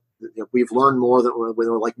we've learned more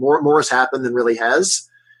that more has happened than really has.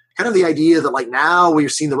 Kind of the idea that now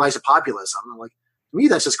we've seen the rise of populism. To me,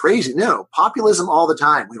 that's just crazy. No, populism all the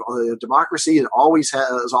time. Democracy is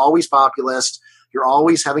always populist. You're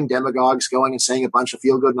always having demagogues going and saying a bunch of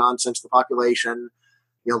feel good nonsense to the population.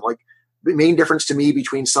 The main difference to me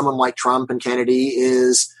between someone like Trump and Kennedy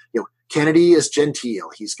is, Kennedy is genteel.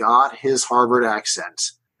 He's got his Harvard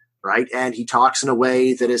accent, right? And he talks in a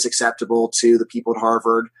way that is acceptable to the people at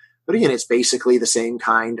Harvard. But again, it's basically the same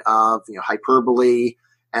kind of, hyperbole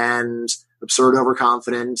and absurd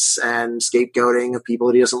overconfidence and scapegoating of people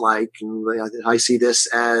that he doesn't like. And I see this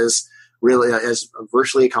as really as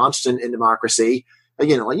virtually a constant in democracy.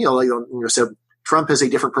 Again, so Trump has a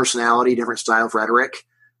different personality, different style of rhetoric.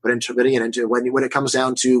 But when it comes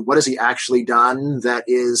down to what has he actually done that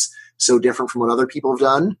is so different from what other people have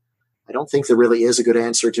done, I don't think there really is a good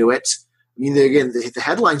answer to it. I mean, again, the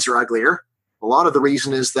headlines are uglier. A lot of the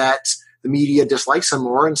reason is that the media dislikes him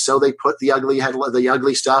more, and so they put the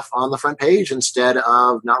ugly stuff on the front page instead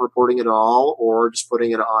of not reporting it at all or just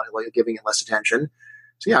putting it on, giving it less attention.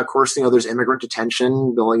 So yeah, of course, there's immigrant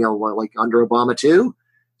detention going on like under Obama too.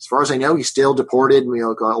 As far as I know, he still deported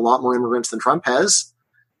a lot more immigrants than Trump has.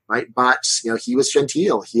 Right. But, he was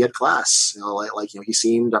genteel. He had class, he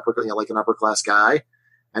seemed like an upper class guy.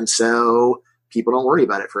 And so people don't worry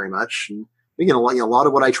about it very much. And a lot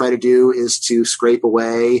of what I try to do is to scrape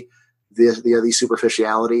away these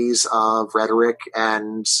superficialities of rhetoric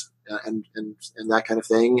and that kind of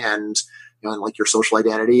thing. And, and your social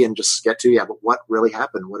identity and just get to, but what really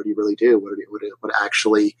happened? What did he really do? What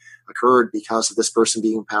actually occurred because of this person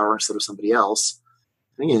being in power instead of somebody else?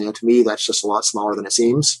 To me, that's just a lot smaller than it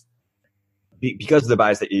seems. Because of the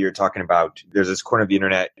bias that you're talking about, there's this corner of the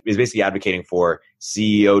internet is basically advocating for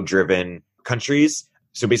CEO-driven countries.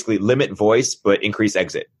 So basically limit voice, but increase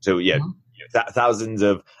exit. So thousands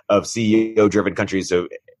of CEO-driven countries. So,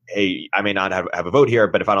 hey, I may not have a vote here,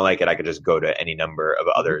 but if I don't like it, I could just go to any number of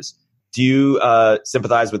others. Do you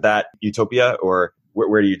sympathize with that utopia, or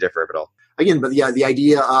where do you differ, if at all? Again, but the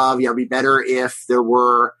idea of it'd be better if there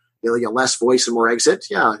were less voice and more exit.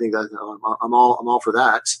 Yeah, I think that I'm all for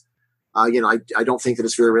that. I don't think that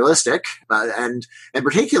it's very realistic, and in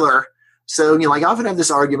particular, so I often have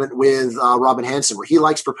this argument with Robin Hanson where he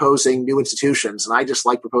likes proposing new institutions, and I just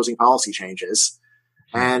like proposing policy changes.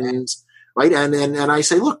 And right? And I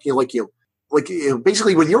say, look,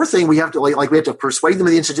 basically with your thing, we have to we have to persuade them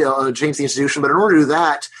to change the institution. But in order to do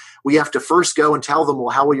that, we have to first go and tell them, well,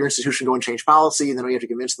 how will your institution go and change policy? And then we have to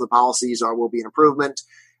convince them the policies will be an improvement.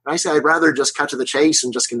 And I say, I'd rather just cut to the chase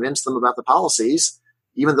and just convince them about the policies,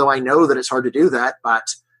 even though I know that it's hard to do that. But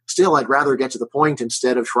still, I'd rather get to the point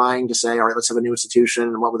instead of trying to say, all right, let's have a new institution.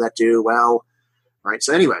 And what would that do? Well, all right.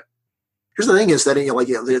 So anyway, here's the thing is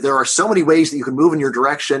that there are so many ways that you can move in your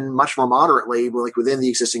direction much more moderately, within the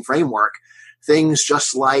existing framework. Things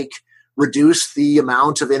just like reduce the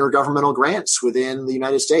amount of intergovernmental grants within the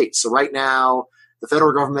United States. So right now, the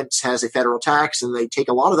federal government has a federal tax, and they take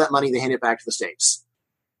a lot of that money, they hand it back to the states.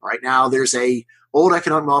 Right now, there's a old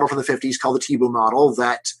economic model from the 50s called the T-Boom model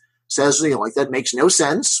that says, that makes no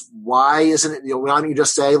sense. Why isn't it, why don't you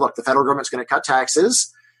just say, look, the federal government's going to cut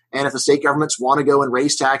taxes, and if the state governments want to go and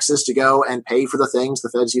raise taxes to go and pay for the things the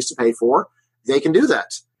feds used to pay for, they can do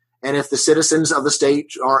that. And if the citizens of the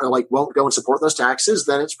state won't go and support those taxes,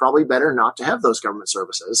 then it's probably better not to have those government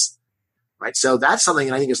services, right? So that's something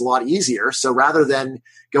that I think is a lot easier. So rather than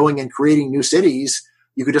going and creating new cities,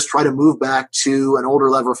 you could just try to move back to an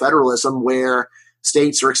older level of federalism where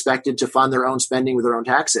states are expected to fund their own spending with their own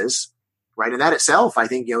taxes, right? And that itself, I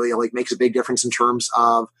think, makes a big difference in terms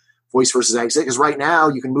of voice versus exit. Because right now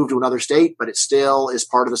you can move to another state, but it still is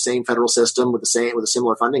part of the same federal system with a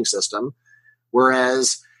similar funding system,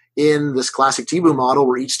 whereas in this classic T-Boom model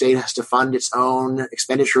where each state has to fund its own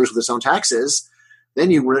expenditures with its own taxes,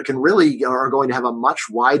 then you are going to have a much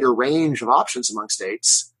wider range of options among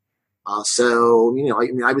states. I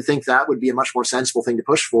would think that would be a much more sensible thing to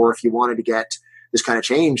push for if you wanted to get this kind of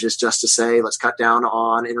change, is just to say, let's cut down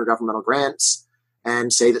on intergovernmental grants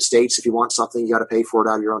and say that states, if you want something, you got to pay for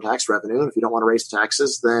it out of your own tax revenue. And if you don't want to raise the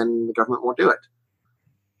taxes, then the government won't do it.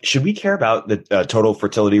 Should we care about the total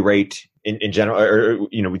fertility rate in general, or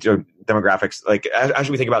demographics? How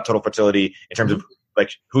should we think about total fertility in terms of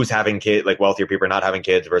who's having kids, wealthier people are not having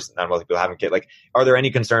kids versus non-wealthy people having kids? Are there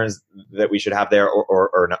any concerns that we should have there,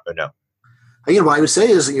 or no? What I would say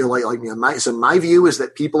is, my view is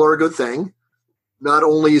that people are a good thing. Not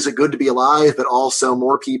only is it good to be alive, but also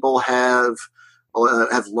more people have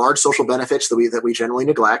large social benefits that we generally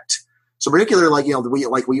neglect. So particularly,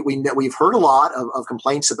 we've heard a lot of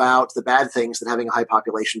complaints about the bad things that having a high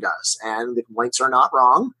population does, and the complaints are not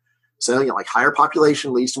wrong. So, higher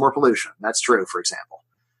population leads to more pollution. That's true, for example.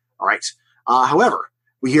 All right. However,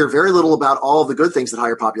 we hear very little about all of the good things that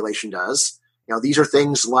higher population does. These are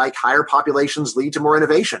things like higher populations lead to more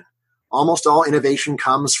innovation. Almost all innovation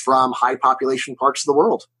comes from high population parts of the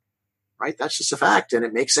world, right? That's just a fact, and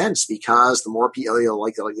it makes sense because the more people,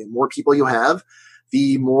 the more people you have,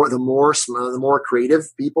 the more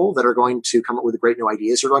creative people that are going to come up with great new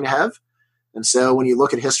ideas you're going to have. And so, when you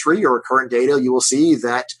look at history or current data, you will see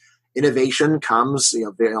that innovation comes,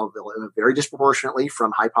 very disproportionately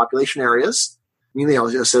from high population areas. Things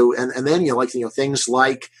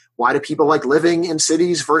like, why do people like living in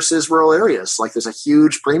cities versus rural areas? There's a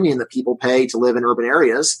huge premium that people pay to live in urban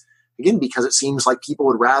areas. Again, because it seems like people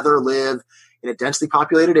would rather live in a densely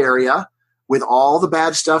populated area with all the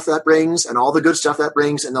bad stuff that brings and all the good stuff that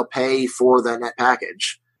brings, and they'll pay for that net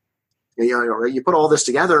package. You put all this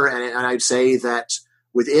together, and I'd say that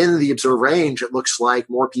within the observed range, it looks like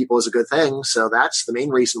more people is a good thing. So that's the main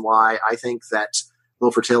reason why I think that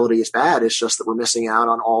low fertility is bad. It's just that we're missing out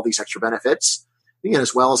on all these extra benefits,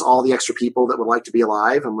 as well as all the extra people that would like to be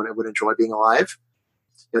alive and would enjoy being alive.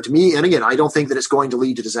 To me, and again, I don't think that it's going to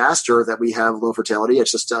lead to disaster that we have low fertility.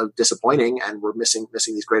 It's just disappointing, and we're missing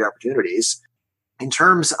these great opportunities. In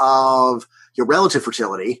terms of your relative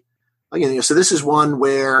fertility, again, so this is one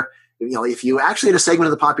where, if you actually had a segment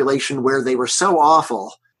of the population where they were so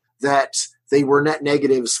awful that they were net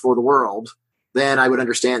negatives for the world, then I would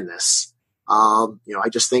understand this. I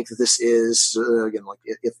just think that this is,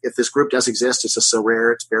 if this group does exist, it's just so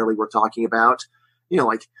rare, it's barely worth talking about.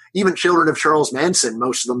 Even children of Charles Manson,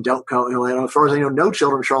 most of them don't go, as far as I know, no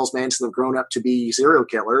children of Charles Manson have grown up to be serial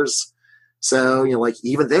killers. So,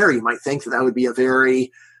 even there, you might think that would be a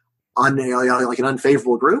very, an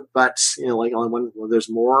unfavorable group. But, when there's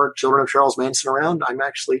more children of Charles Manson around, I'm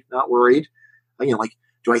actually not worried.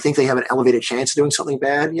 Do I think they have an elevated chance of doing something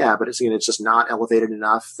bad? Yeah, but it's just not elevated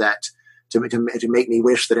enough that to make me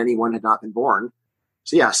wish that anyone had not been born.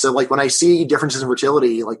 So yeah, so when I see differences in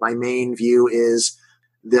fertility, my main view is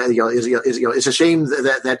that it's a shame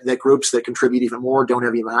that groups that contribute even more don't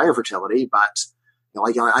have even higher fertility. But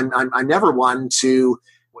I'm never one to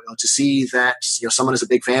see that someone has a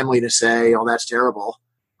big family to say, oh, that's terrible,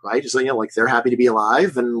 right? So they're happy to be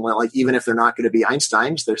alive, and even if they're not going to be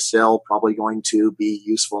Einsteins, they're still probably going to be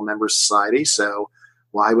useful members of society. So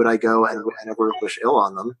why would I go and ever wish ill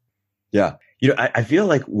on them? Yeah. I feel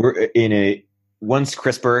like we're once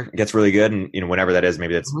CRISPR gets really good, and whenever that is,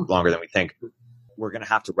 maybe that's longer than we think, we're going to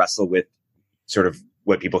have to wrestle with sort of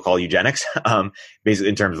what people call eugenics, basically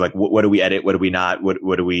in terms of like, what do we edit? What do we not?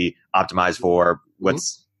 What do we optimize for?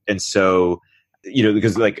 And so,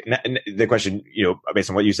 because like the question, based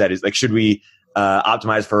on what you said is like, should we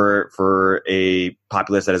optimize for a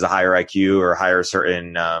populace that has a higher IQ or higher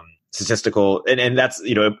certain statistical, and that's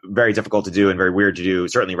very difficult to do and very weird to do,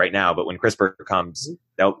 certainly right now. But when CRISPR comes,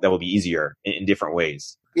 that will be easier in different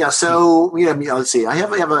ways. Yeah. So let's see. I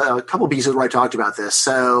have a couple pieces where I talked about this.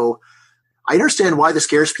 So I understand why this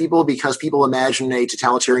scares people, because people imagine a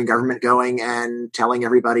totalitarian government going and telling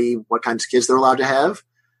everybody what kinds of kids they're allowed to have.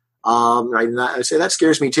 Right. And I say that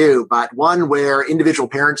scares me too. But one where individual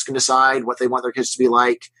parents can decide what they want their kids to be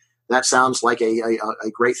like, that sounds like a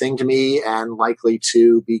great thing to me, and likely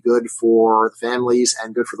to be good for the families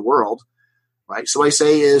and good for the world. Right. So what I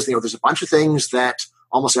say is, there's a bunch of things that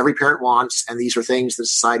almost every parent wants, and these are things that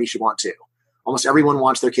society should want too. Almost everyone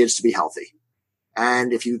wants their kids to be healthy.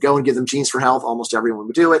 And if you go and give them genes for health, almost everyone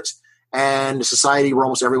would do it. And a society where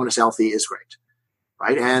almost everyone is healthy is great.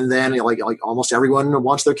 Right. And then like almost everyone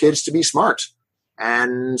wants their kids to be smart.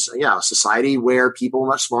 And a society where people are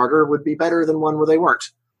much smarter would be better than one where they weren't.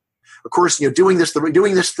 Of course, doing this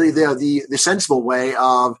the sensible way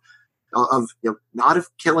of not of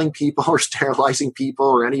killing people or sterilizing people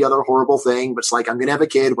or any other horrible thing, but it's like, I'm going to have a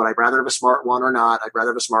kid. Would I rather have a smart one or not? I'd rather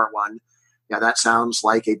have a smart one. Yeah, that sounds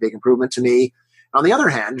like a big improvement to me. On the other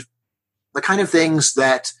hand, the kind of things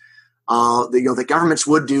that the governments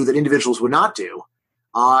would do that individuals would not do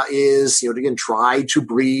is again try to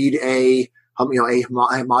breed a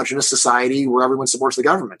homogenous society where everyone supports the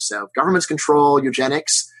government. So if governments control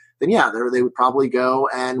eugenics, then they would probably go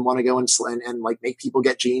and want to go and like make people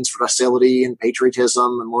get genes for docility and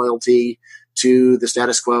patriotism and loyalty to the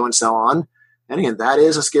status quo and so on. And again, that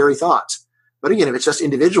is a scary thought. But again, if it's just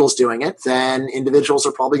individuals doing it, then individuals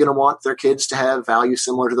are probably going to want their kids to have values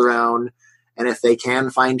similar to their own. And if they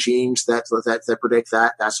can find genes that predict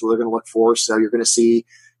that, that's what they're going to look for. So you're going to see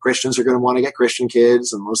Christians are going to want to get Christian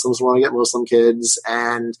kids, and Muslims want to get Muslim kids,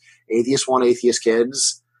 and atheists want atheist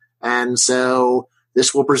kids. And so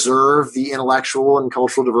this will preserve the intellectual and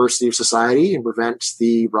cultural diversity of society and prevent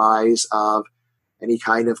the rise of any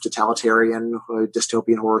kind of totalitarian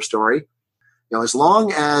dystopian horror story. As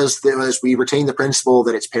long as we retain the principle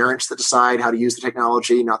that it's parents that decide how to use the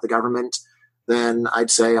technology, not the government, then I'd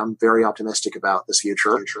say I'm very optimistic about this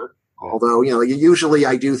future. Yeah. Although, usually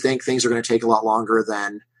I do think things are going to take a lot longer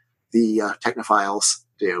than the technophiles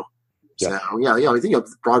do. Yeah. So, I think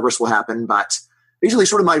progress will happen. But basically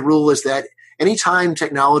sort of my rule is that anytime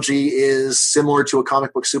technology is similar to a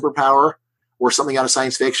comic book superpower or something out of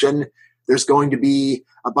science fiction, there's going to be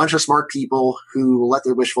a bunch of smart people who will let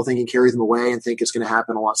their wishful thinking carry them away and think it's going to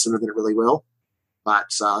happen a lot sooner than it really will.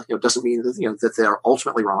 But it doesn't mean that that they're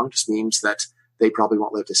ultimately wrong. It just means that they probably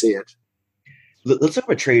won't live to see it. Let's talk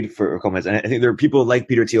about trade for a couple minutes. And I think there are people like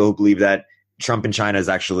Peter Thiel who believe that Trump and China is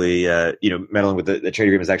actually, meddling with the trade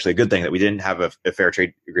agreement is actually a good thing, that we didn't have a fair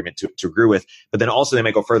trade agreement to agree with. But then also they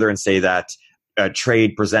might go further and say that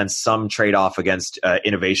trade presents some trade-off against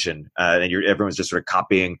innovation, and everyone's just sort of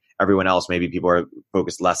copying everyone else. Maybe people are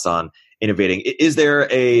focused less on innovating. Is there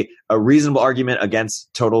a reasonable argument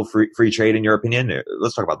against total free trade in your opinion?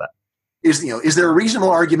 Let's talk about that. Is there a reasonable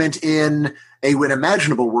argument in an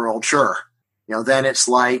imaginable world? Sure. Then it's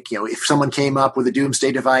like, if someone came up with a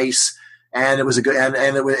doomsday device and it was a good,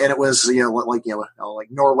 and it was, like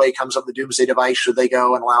Norway comes up with a doomsday device, should they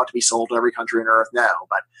go and allow it to be sold to every country on earth? No.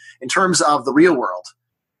 But in terms of the real world,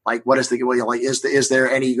 like what is is there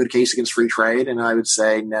any good case against free trade? And I would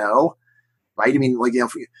say no. Right. I mean,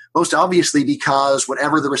 most obviously, because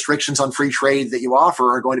whatever the restrictions on free trade that you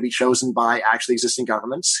offer are going to be chosen by actually existing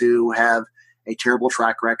governments who have a terrible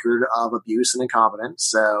track record of abuse and incompetence.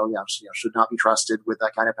 So, should not be trusted with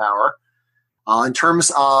that kind of power. In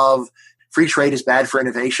terms of free trade is bad for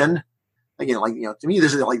innovation, again, to me,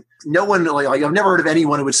 this is no one, I've never heard of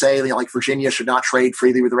anyone who would say Virginia should not trade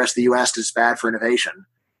freely with the rest of the U.S. because it's bad for innovation.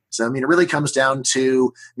 So, I mean, it really comes down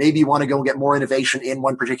to maybe you want to go and get more innovation in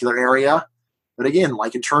one particular area. But again,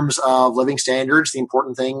 in terms of living standards, the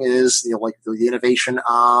important thing is, the innovation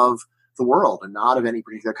of the world and not of any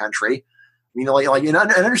particular country. I mean, in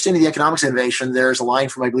understanding the economics of innovation, there's a line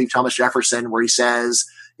from, I believe, Thomas Jefferson, where he says,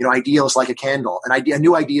 ideal is like a candle. A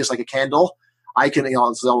new idea is like a candle. I can,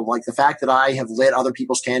 the fact that I have lit other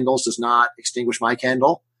people's candles does not extinguish my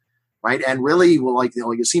candle, right? And really,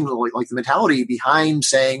 it seems like the mentality behind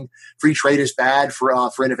saying free trade is bad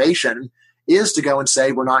for innovation is to go and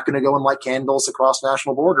say, we're not going to go and light candles across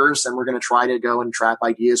national borders, and we're going to try to go and trap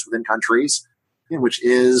ideas within countries, which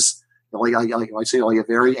is, like I say, like a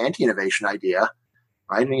very anti-innovation idea,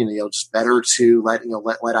 right? And, just better to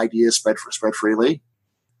let ideas spread freely.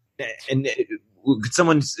 And could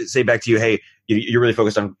someone say back to you, hey, you're really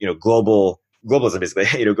focused on, globalism, basically,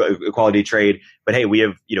 equality, trade, but hey, we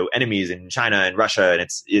have, enemies in China and Russia, and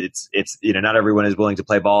it's not everyone is willing to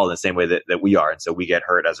play ball in the same way that we are. And so we get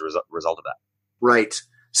hurt as a result of that. Right.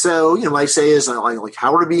 So, what I say is like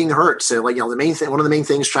how are we being hurt? So the main thing, one of the main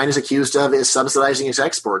things China's accused of is subsidizing its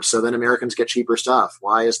exports. So then Americans get cheaper stuff.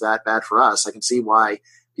 Why is that bad for us? I can see why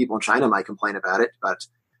people in China might complain about it, but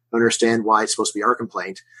I understand why it's supposed to be our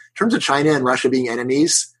complaint. In terms of China and Russia being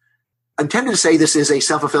enemies, I'm tempted to say this is a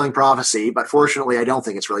self-fulfilling prophecy, but fortunately, I don't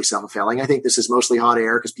think it's really self-fulfilling. I think this is mostly hot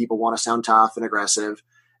air because people want to sound tough and aggressive.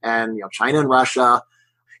 And, China and Russia,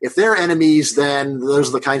 if they're enemies, then those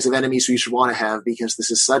are the kinds of enemies we should want to have, because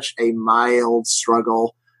this is such a mild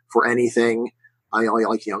struggle for anything.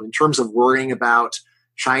 In terms of worrying about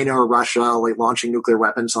China or Russia launching nuclear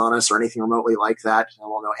weapons on us or anything remotely like that, I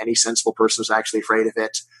don't know any sensible person is actually afraid of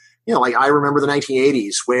it. I remember the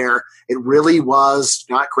 1980s where it really was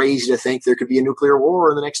not crazy to think there could be a nuclear war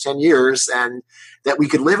in the next 10 years and that we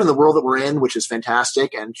could live in the world that we're in, which is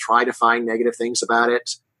fantastic, and try to find negative things about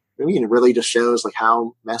it. It really just shows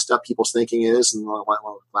how messed up people's thinking is and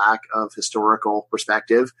the lack of historical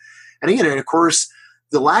perspective. And again, of course,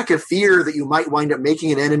 the lack of fear that you might wind up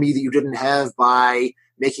making an enemy that you didn't have by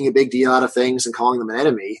making a big deal out of things and calling them an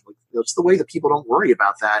enemy. It's the way that people don't worry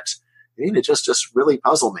about that. It just really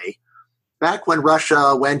puzzled me. Back when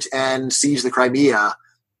Russia went and seized the Crimea,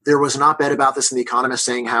 there was an op-ed about this in The Economist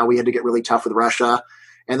saying how we had to get really tough with Russia.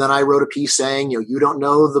 And then I wrote a piece saying, you don't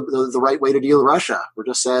know the right way to deal with Russia. Where it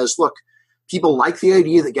just says, look, people like the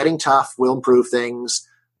idea that getting tough will improve things,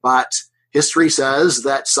 but history says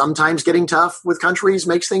that sometimes getting tough with countries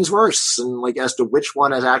makes things worse. And as to which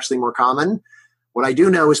one is actually more common, what I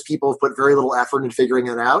do know is people have put very little effort in figuring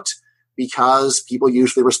it out, because people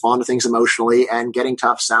usually respond to things emotionally, and getting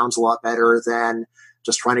tough sounds a lot better than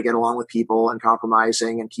just trying to get along with people and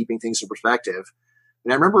compromising and keeping things in perspective.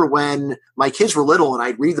 And I remember when my kids were little and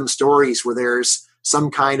I'd read them stories where there's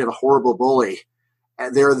some kind of a horrible bully,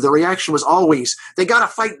 and the reaction was always, they got to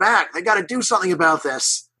fight back. They got to do something about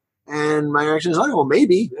this. And my reaction is,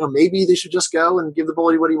 maybe they should just go and give the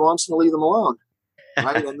bully what he wants and leave them alone.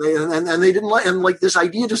 Right. and they didn't this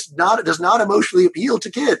idea does not emotionally appeal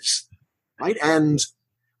to kids. Right. And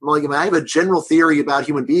I have a general theory about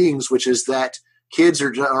human beings, which is that kids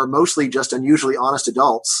are mostly just unusually honest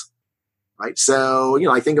adults. Right. So,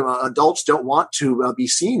 I think adults don't want to be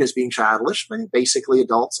seen as being childish. I think basically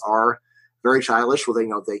adults are very childish.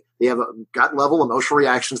 Well, they have a gut level emotional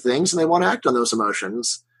reactions to things, and they want to act on those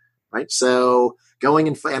emotions. Right. So going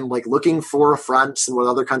and looking for affronts and what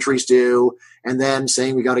other countries do, and then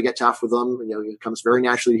saying we got to get tough with them, it comes very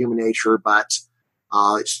naturally to human nature, but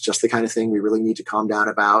it's just the kind of thing we really need to calm down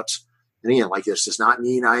about. And again, this does not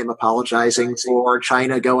mean I am apologizing for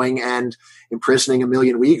China going and imprisoning 1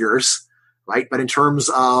 million Uyghurs. Right. But in terms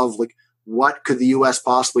of what could the U.S.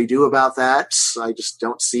 possibly do about that, I just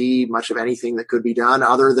don't see much of anything that could be done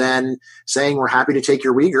other than saying we're happy to take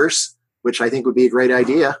your Uyghurs, which I think would be a great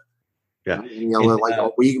idea. Yeah.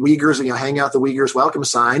 Uyghurs, hang out the Uyghurs welcome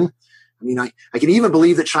sign. I can even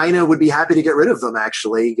believe that China would be happy to get rid of them,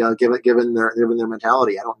 actually, given their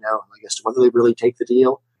mentality. I don't know. I guess whether they really take the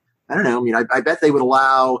deal. I don't know. I bet they would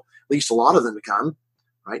allow at least a lot of them to come.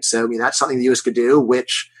 Right. So, that's something the U.S. could do,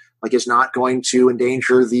 which is not going to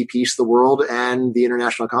endanger the peace of the world and the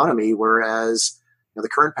international economy. Whereas the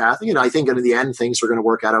current path, I think in the end, things are going to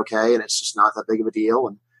work out okay. And it's just not that big of a deal.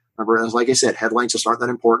 And remember, like I said, headlines just aren't that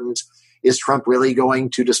important. Is Trump really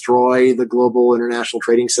going to destroy the global international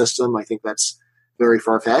trading system? I think that's very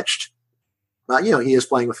far-fetched. But, he is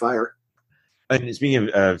playing with fire. And speaking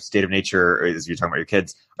of state of nature, as you're talking about your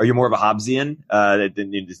kids, are you more of a Hobbesian,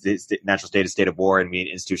 the natural state of war, and we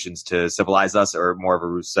need institutions to civilize us, or more of a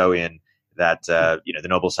Rousseauian that, the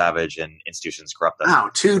noble savage and institutions corrupt us?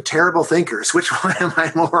 Wow, two terrible thinkers. Which one am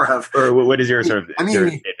I more of? Or what is your sort of...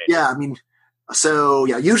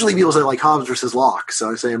 usually people say Hobbes versus Locke.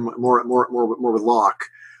 So I say I'm more with Locke.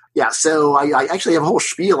 Yeah. So I actually have a whole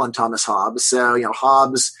spiel on Thomas Hobbes. So,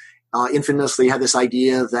 Hobbes infamously had this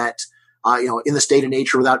idea that, in the state of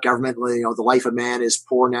nature without government, the life of man is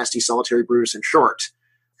poor, nasty, solitary, bruised, and short.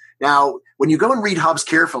 Now, when you go and read Hobbes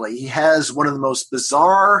carefully, he has one of the most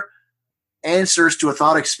bizarre answers to a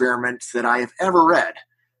thought experiment that I have ever read.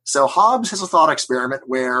 So Hobbes has a thought experiment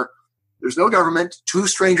where there's no government. Two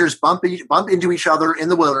strangers bump into each other in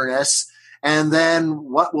the wilderness, And then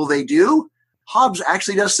what will they do? Hobbes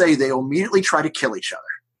actually does say they will immediately try to kill each other.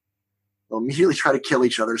 They'll immediately try to kill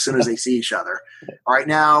each other as soon as they see each other. All right,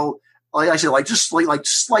 now, like I said, just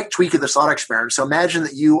slight tweak of the thought experiment. So imagine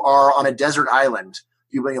that you are on a desert island.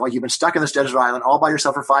 You've been stuck in this desert island all by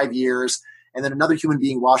yourself for 5 years, and then another human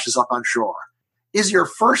being washes up on shore. Is your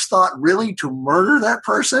first thought really to murder that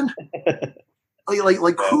person?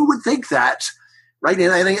 Who would think that? Right.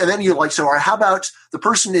 And then you're like, so how about the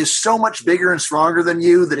person is so much bigger and stronger than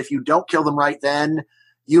you that if you don't kill them right then,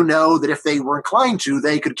 you know that if they were inclined to,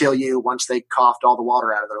 they could kill you once they coughed all the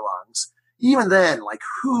water out of their lungs. Even then,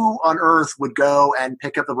 who on earth would go and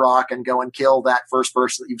pick up the rock and go and kill that first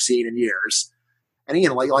person that you've seen in years? And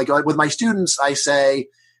again, like with my students, I say,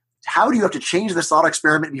 how do you have to change this thought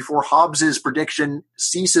experiment before Hobbes's prediction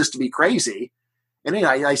ceases to be crazy? And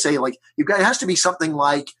I say, it has to be something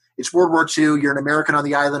like, it's World War II, you're an American on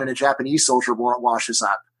the island, and a Japanese soldier washes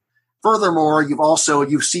up. Furthermore,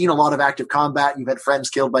 you've seen a lot of active combat, you've had friends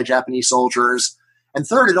killed by Japanese soldiers. And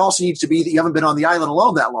third, it also needs to be that you haven't been on the island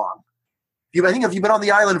alone that long. I think if you've been on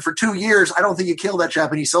the island for 2 years, I don't think you killed that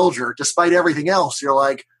Japanese soldier, despite everything else. You're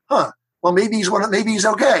like, well, maybe he's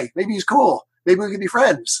okay. Maybe he's cool. Maybe we can be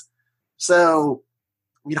friends. So,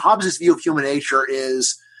 Hobbes's view of human nature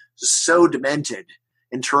is just so demented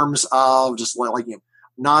in terms of just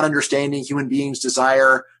not understanding human beings'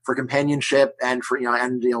 desire for companionship and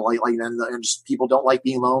and just people don't like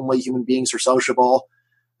being lonely. Human beings are sociable.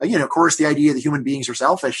 Of course, the idea that human beings are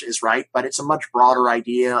selfish is right, but it's a much broader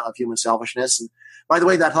idea of human selfishness. And by the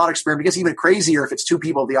way, that thought experiment gets even crazier if it's two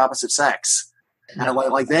people of the opposite sex. And no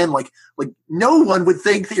one would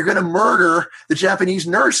think that you're going to murder the Japanese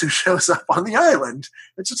nurse who shows up on the island.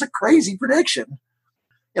 It's just a crazy prediction.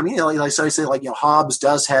 So I say, Hobbes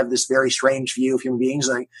does have this very strange view of human beings.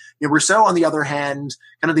 Rousseau, on the other hand,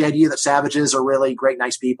 kind of the idea that savages are really great,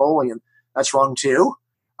 nice people, and that's wrong too.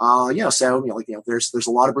 There's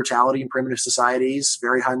a lot of brutality in primitive societies,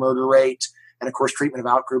 very high murder rate, and of course, treatment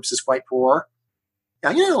of outgroups is quite poor.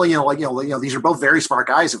 These are both very smart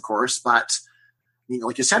guys, of course, but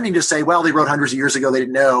it's tempting to say, well, they wrote hundreds of years ago, they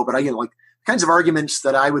didn't know. But kinds of arguments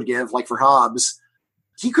that I would give, for Hobbes,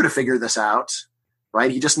 he could have figured this out. Right,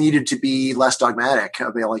 he just needed to be less dogmatic.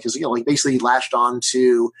 Basically latched on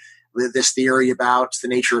to this theory about the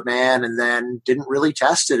nature of man, and then didn't really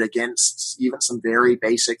test it against even some very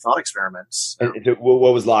basic thought experiments.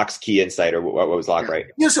 What was Locke's key insight, or what was Locke right?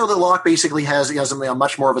 So that Locke basically has a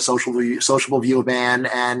much more of a sociable view of man,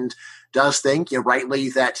 and does think rightly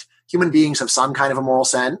that human beings have some kind of a moral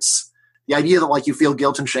sense. The idea that you feel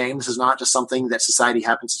guilt and shame, this is not just something that society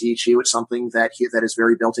happens to teach you; it's something that is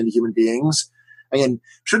very built into human beings. And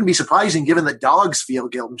shouldn't be surprising given that dogs feel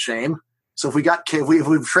guilt and shame. So if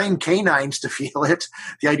we've trained canines to feel it,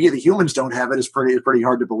 the idea that humans don't have it is pretty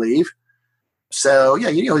hard to believe. So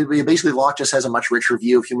basically Locke just has a much richer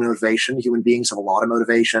view of human motivation. Human beings have a lot of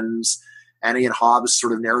motivations, and again, Hobbes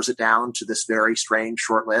sort of narrows it down to this very strange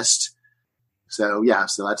short list. So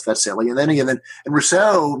that's silly. And then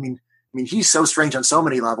Rousseau, he's so strange on so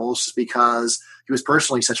many levels because he was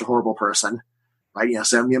personally such a horrible person. Right,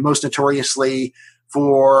 so most notoriously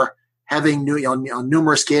for having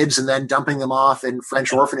numerous kids and then dumping them off in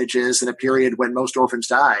French orphanages in a period when most orphans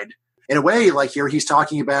died. In a way, here he's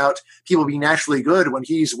talking about people being naturally good when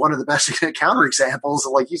he's one of the best counterexamples.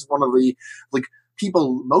 He's one of the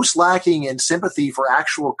people most lacking in sympathy for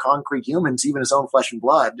actual concrete humans, even his own flesh and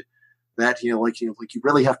blood. That you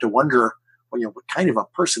really have to wonder, what kind of a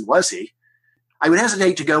person was he? I would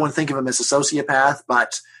hesitate to go and think of him as a sociopath,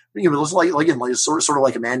 but it was sort of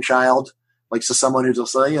like a man-child, so someone who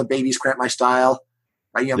just babies cramp my style.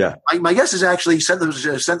 Right? My guess is actually sent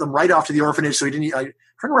them right off to the orphanage. So he didn't. I'm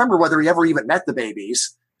trying to remember whether he ever even met the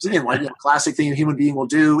babies. So again, classic thing a human being will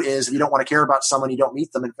do is if you don't want to care about someone, you don't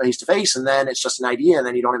meet them face to face, and then it's just an idea, and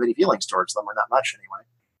then you don't have any feelings towards them, or not much anyway.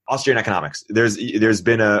 Austrian economics. There's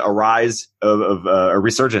been a rise of a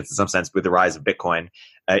resurgence in some sense with the rise of Bitcoin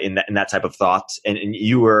in that type of thought. And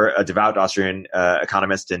you were a devout Austrian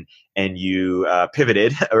economist, and you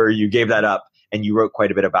pivoted, or you gave that up, and you wrote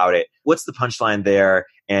quite a bit about it. What's the punchline there,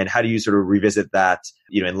 and how do you sort of revisit that,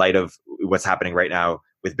 in light of what's happening right now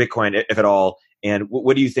with Bitcoin, if at all? And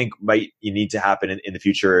what do you think you need to happen in the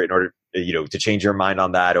future in order, to change your mind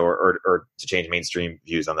on that, or to change mainstream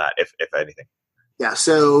views on that, if anything? Yeah,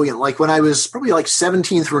 so when I was probably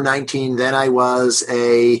 17 through 19, then I was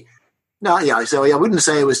so I wouldn't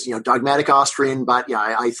say I was dogmatic Austrian, but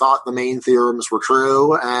I thought the main theorems were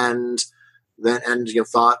true, and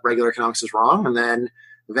thought regular economics is wrong, and then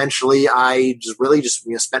eventually I just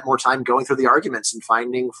spent more time going through the arguments and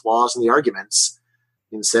finding flaws in the arguments,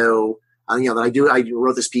 and so I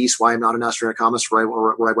wrote this piece, Why I'm Not an Astroeconomist, where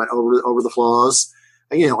I went over the flaws.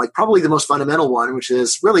 And, like probably the most fundamental one, which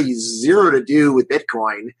is really zero to do with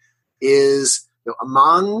Bitcoin, is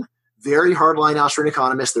among very hardline Austrian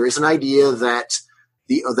economists, there is an idea that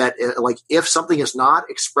if something is not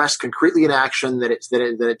expressed concretely in action, that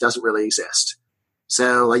it doesn't really exist.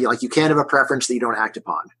 So like you can't have a preference that you don't act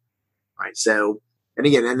upon, right? So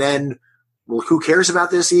and then who cares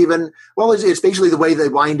about this even? Well, it's basically the way they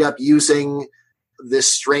wind up using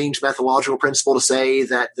this strange methodological principle to say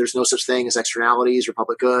that there's no such thing as externalities or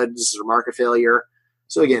public goods or market failure.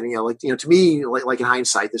 So again, to me, like in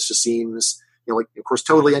hindsight, this just seems, of course,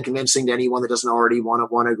 totally unconvincing to anyone that doesn't already want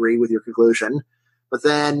to agree with your conclusion. But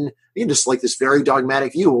then, just like this very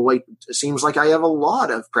dogmatic view, well, wait, it seems like I have a lot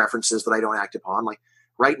of preferences that I don't act upon. Like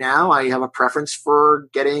right now, I have a preference for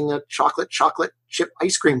getting a chocolate chip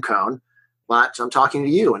ice cream cone, but I'm talking to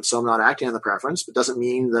you, and so I'm not acting on the preference. But doesn't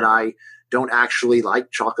mean that I don't actually like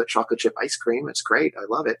chocolate chip ice cream. It's great. I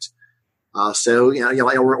love it.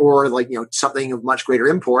 Something of much greater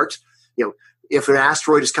import. If an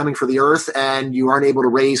asteroid is coming for the Earth and you aren't able to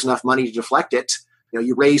raise enough money to deflect it,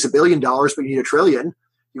 you raise $1 billion, but you need $1 trillion.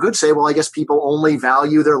 You could say, well, I guess people only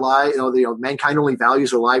value their lives. Mankind only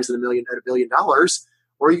values their lives at $1 billion.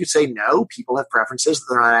 Or you could say, no, people have preferences that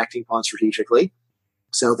they're not acting upon strategically.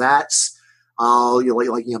 So that's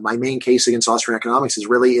my main case against Austrian economics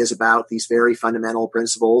is about these very fundamental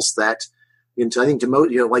principles that, I think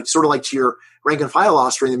sort of like to your rank and file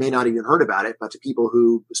Austrian, they may not even heard about it, but to people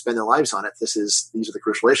who spend their lives on it, these are the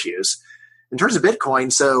crucial issues. In terms of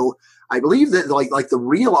Bitcoin, so I believe that like the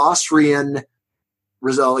real Austrian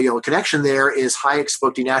result, connection there is Hayek's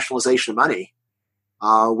book Denationalization of Money,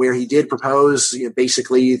 where he did propose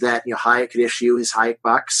basically that Hayek could issue his Hayek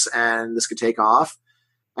bucks and this could take off.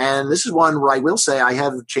 And this is one where I will say I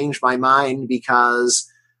have changed my mind, because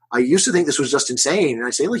I used to think this was just insane. And I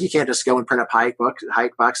say, look, you can't just go and print up Hayek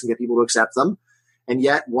bucks and get people to accept them. And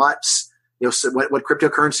yet what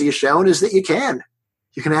cryptocurrency has shown is that you can.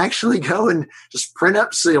 You can actually go and just print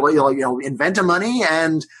up, invent a money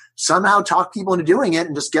and somehow talk people into doing it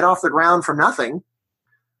and just get off the ground from nothing.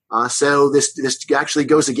 So this actually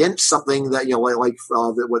goes against something that,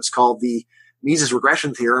 what's called the Mises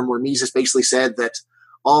regression theorem, where Mises basically said that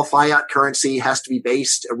all fiat currency has to be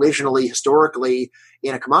based originally, historically,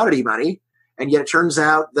 in a commodity money. And yet it turns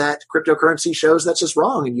out that cryptocurrency shows that's just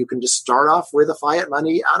wrong. And you can just start off with a fiat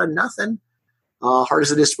money out of nothing, hard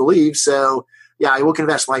as it is to believe. So, yeah, I will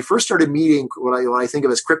confess, when I first started meeting what I think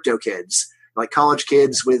of as crypto kids, like college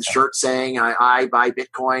kids with shirts saying, I buy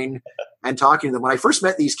Bitcoin, and talking to them. When I first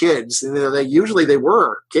met these kids, they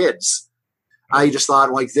were kids. I just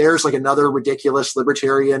thought, there's another ridiculous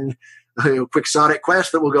libertarian quixotic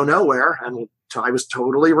quest that will go nowhere. And I was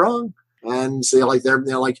totally wrong. And so they're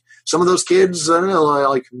some of those kids, I don't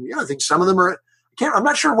know, I think some of them are, I'm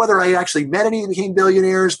not sure whether I actually met any that became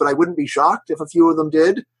billionaires, but I wouldn't be shocked if a few of them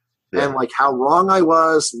did. Yeah. And how wrong I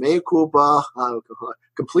was, mea culpa,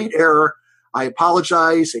 complete error. I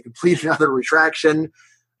apologize. I complete another retraction.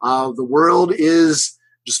 The world is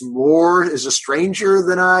just is a stranger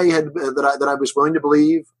than that I was willing to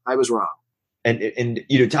believe. I was wrong. And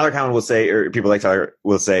Tyler Cowen will say, or people like Tyler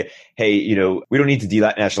will say, hey, we don't need to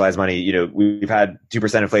denationalize money. We've had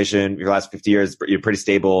 2% inflation for the last 50 years, but you're pretty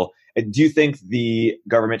stable. Do you think the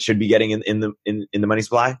government should be getting in the money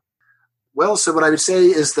supply? Well, so what I would say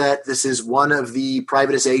is that this is one of the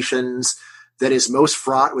privatizations that is most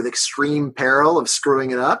fraught with extreme peril of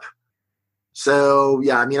screwing it up. So,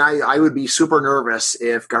 yeah, I would be super nervous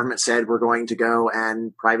if government said we're going to go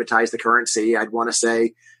and privatize the currency. I'd want to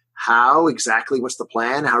say, how exactly? What's the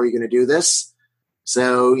plan? How are you going to do this?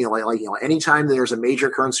 So, anytime there's a major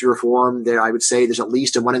currency reform, there I would say there's at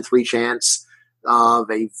least a 1 in 3 chance of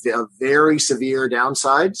a very severe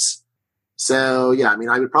downsides. So, yeah,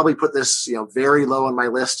 I would probably put this, very low on my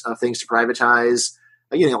list of things to privatize.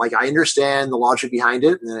 I understand the logic behind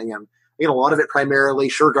it. And, a lot of it primarily,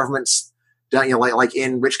 sure, governments done,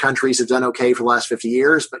 in rich countries have done okay for the last 50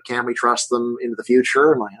 years, but can we trust them into the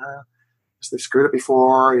future? I'm they've screwed it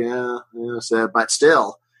before. Yeah. So, but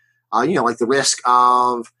still, the risk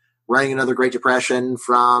of running another Great Depression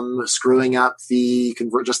from screwing up the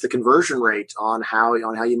conversion rate on how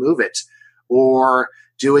you move it, or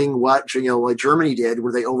doing what Germany did,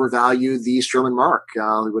 where they overvalued the East German mark,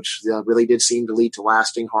 which really did seem to lead to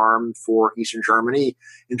lasting harm for Eastern Germany,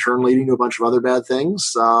 in turn leading to a bunch of other bad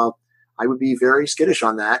things. I would be very skittish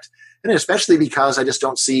on that, and especially because I just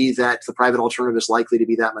don't see that the private alternative is likely to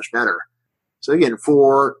be that much better. So again,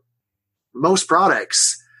 for most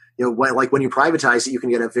products, when you privatize it, you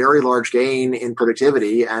can get a very large gain in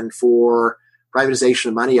productivity, and for privatization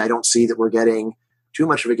of money, I don't see that we're getting too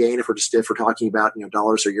much of a gain if we're talking about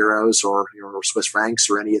dollars or euros or Swiss francs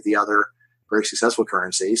or any of the other very successful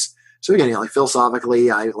currencies. So again, like philosophically,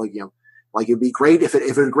 I it'd be great if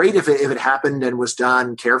it happened and was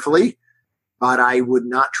done carefully, but I would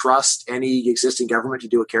not trust any existing government to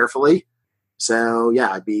do it carefully. So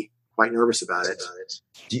yeah, I'd be quite nervous about it.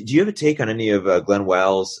 Do you have a take on any of Glenn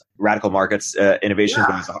Weyll's radical markets innovations,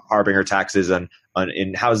 whether it's harbinger taxes in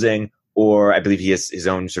housing, or I believe he has his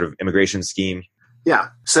own sort of immigration scheme? Yeah.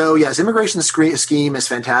 So his immigration scheme is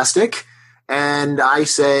fantastic. And I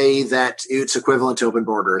say that it's equivalent to open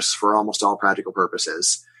borders for almost all practical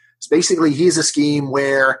purposes. So basically, he's a scheme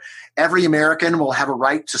where every American will have a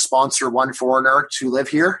right to sponsor one foreigner to live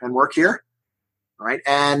here and work here. Right.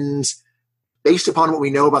 And based upon what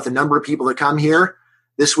we know about the number of people that come here,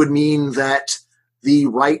 this would mean that the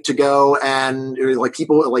right to go and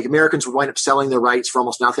Americans would wind up selling their rights for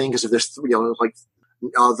almost nothing, because if there's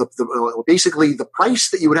basically the price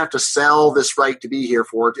that you would have to sell this right to be here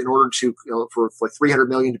for in order to for like 300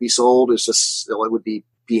 million to be sold is just it would be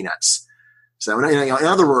peanuts. So in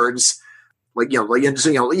other words,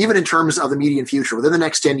 even in terms of the median future, within the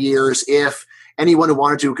next 10 years, if anyone who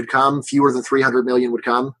wanted to could come, fewer than 300 million would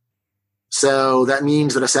come. So that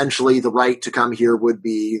means that essentially the right to come here would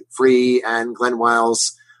be free, and Glenn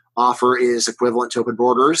Weyll's offer is equivalent to open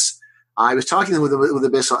borders. I was talking with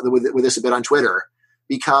this a bit on Twitter,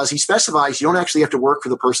 because he specifies you don't actually have to work for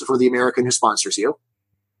the American who sponsors you,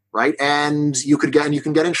 right? And you can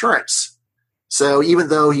get insurance. So even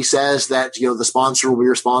though he says that the sponsor will be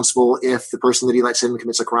responsible if the person that he lets in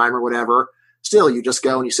commits a crime or whatever, still you just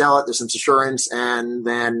go and you sell it. There's some insurance, and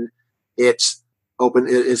then it's open.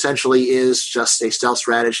 It essentially is just a stealth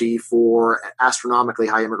strategy for astronomically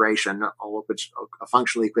high immigration, which are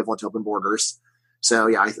functionally equivalent to open borders. So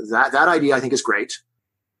yeah, that idea I think is great.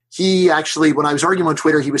 He actually, when I was arguing on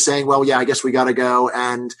Twitter, he was saying, well, yeah, I guess we got to go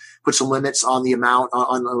and put some limits on the amount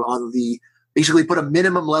on the, basically put a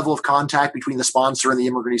minimum level of contact between the sponsor and the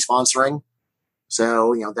immigrant he's sponsoring.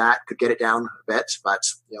 So, that could get it down a bit, but,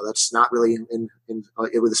 that's not really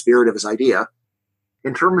with the spirit of his idea.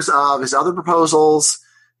 In terms of his other proposals,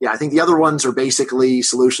 I think the other ones are basically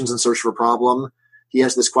solutions in search for a problem. He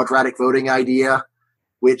has this quadratic voting idea,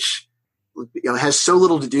 which has so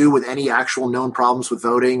little to do with any actual known problems with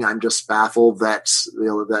voting. I'm just baffled that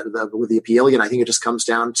with the appeal. I think it just comes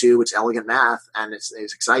down to it's elegant math, and it's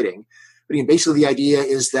exciting. But basically the idea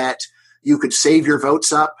is that you could save your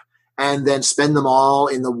votes up and then spend them all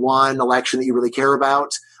in the one election that you really care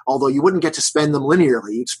about. Although you wouldn't get to spend them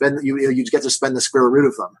linearly, you'd get to spend the square root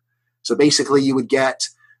of them. So basically, you would get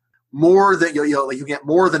more that you get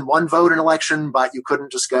more than one vote in an election, but you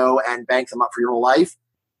couldn't just go and bank them up for your whole life.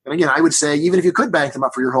 And again, I would say even if you could bank them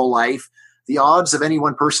up for your whole life, the odds of any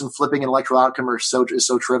one person flipping an electoral outcome is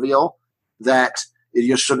so trivial that you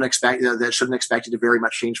just shouldn't expect it to very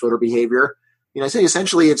much change voter behavior. I say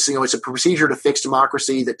essentially it's a procedure to fix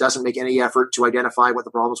democracy that doesn't make any effort to identify what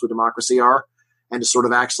the problems with democracy are, and just sort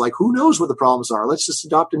of acts like, who knows what the problems are? Let's just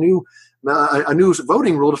adopt a new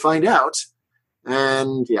voting rule to find out.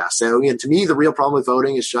 And so to me, the real problem with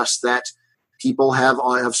voting is just that people have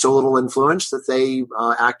so little influence that they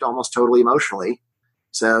act almost totally emotionally.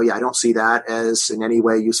 So I don't see that as in any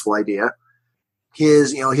way a useful idea.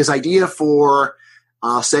 His idea for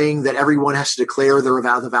saying that everyone has to declare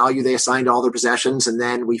the value they assign to all their possessions, and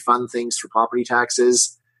then we fund things through property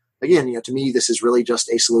taxes. Again, to me, this is really just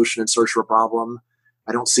a solution in search for a problem.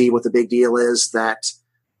 I don't see what the big deal is that,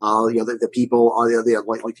 the people are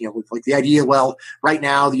like the idea. Well, right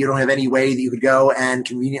now you don't have any way that you could go and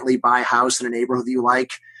conveniently buy a house in a neighborhood that you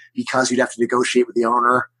like because you'd have to negotiate with the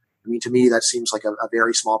owner. To me, that seems like a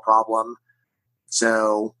very small problem.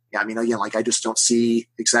 So, I just don't see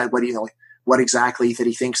exactly what exactly that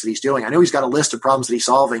he thinks that he's doing. I know he's got a list of problems that he's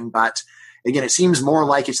solving, but again, it seems more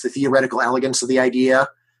like it's the theoretical elegance of the idea.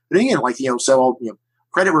 But again,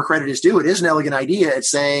 credit where credit is due. It is an elegant idea.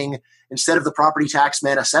 It's saying instead of the property tax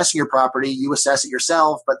man assessing your property, you assess it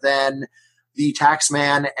yourself, but then the tax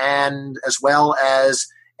man and as well as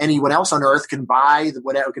anyone else on earth can buy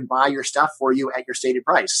your stuff for you at your stated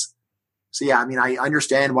price. So I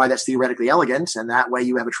understand why that's theoretically elegant, and that way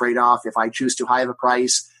you have a trade-off. If I choose too high of a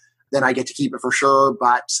price, then I get to keep it for sure,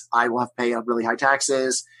 but I will have to pay really high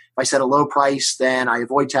taxes. If I set a low price, then I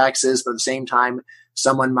avoid taxes, but at the same time,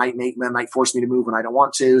 someone might force me to move when I don't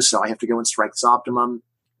want to, so I have to go and strike this optimum.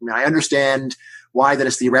 I understand why that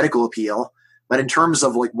is theoretical appeal, but in terms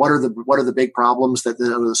of what are the big problems that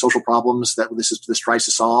the social problems that this tries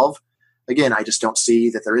to solve, again, I just don't see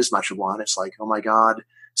that there is much of one. It's like, oh my God,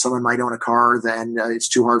 someone might own a car, then it's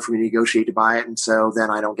too hard for me to negotiate to buy it. And so then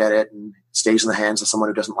I don't get it and it stays in the hands of someone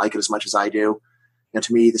who doesn't like it as much as I do. And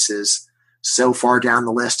to me, this is so far down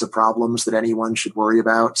the list of problems that anyone should worry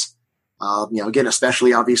about. Again,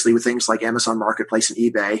 especially obviously with things like Amazon Marketplace and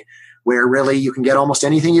eBay, where really you can get almost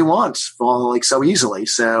anything you want like so easily.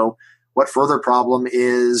 So what further problem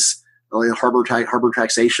is harbor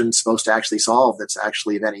taxation supposed to actually solve that's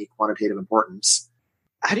actually of any quantitative importance?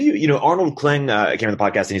 How do you, Arnold Kling came on the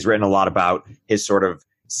podcast and he's written a lot about his sort of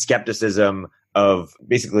skepticism of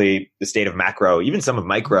basically the state of macro, even some of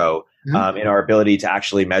micro, in our ability to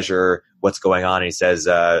actually measure what's going on. And he says,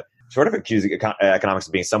 sort of accusing economics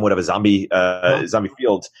of being somewhat of a zombie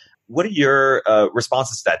field. What are your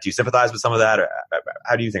responses to that? Do you sympathize with some of that? Or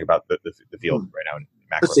how do you think about the field right now in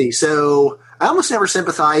macro? Let's see. So I almost never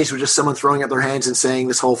sympathize with just someone throwing up their hands and saying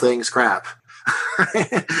this whole thing is crap.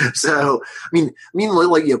 So, even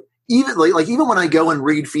when I go and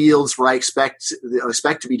read fields where I expect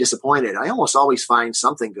to be disappointed, I almost always find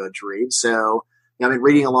something good to read. So, I've been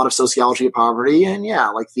reading a lot of sociology of poverty, and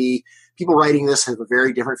the people writing this have a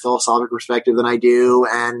very different philosophical perspective than I do,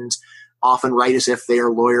 and often write as if they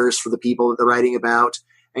are lawyers for the people that they're writing about,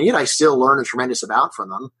 and yet I still learn a tremendous amount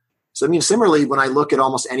from them. So, similarly, when I look at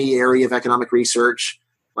almost any area of economic research,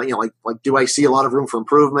 do I see a lot of room for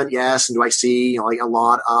improvement? Yes. And do I see, a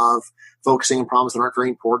lot of focusing on problems that aren't very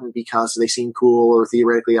important because they seem cool or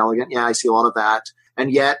theoretically elegant? Yeah, I see a lot of that. And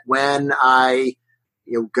yet when I,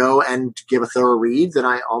 go and give a thorough read, then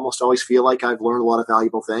I almost always feel like I've learned a lot of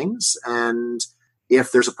valuable things. And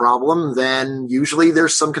if there's a problem, then usually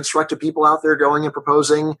there's some constructive people out there going and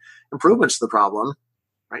proposing improvements to the problem,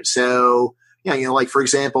 right? So, for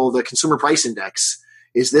example, the consumer price index.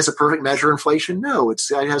 Is this a perfect measure of inflation? No, it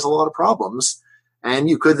has a lot of problems. And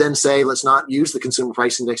you could then say, let's not use the consumer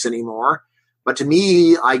price index anymore. But to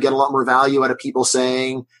me, I get a lot more value out of people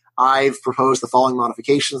saying, I've proposed the following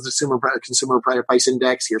modifications to the consumer price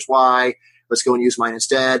index. Here's why. Let's go and use mine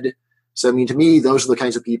instead. So, to me, those are the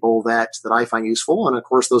kinds of people that I find useful. And of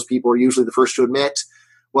course, those people are usually the first to admit,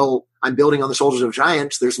 well, I'm building on the shoulders of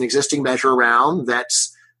giants. There's an existing measure around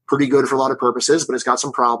that's pretty good for a lot of purposes, but it's got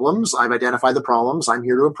some problems. I've identified the problems. I'm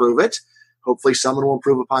here to improve it. Hopefully someone will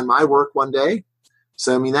improve upon my work one day.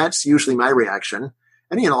 So, that's usually my reaction.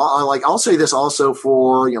 And, I'll say this also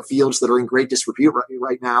for, fields that are in great disrepute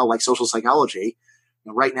right now, like social psychology.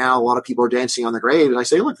 Right now, a lot of people are dancing on the grave. And I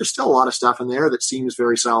say, look, there's still a lot of stuff in there that seems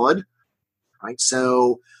very solid, right?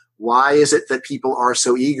 So why is it that people are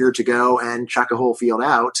so eager to go and check a whole field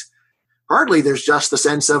out? Partly there's just the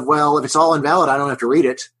sense of, well, if it's all invalid, I don't have to read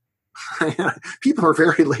it. People are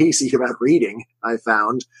very lazy about reading, I've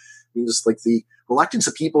found. Just like the reluctance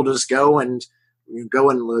of people to just go and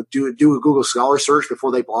do a Google Scholar search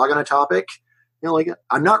before they blog on a topic.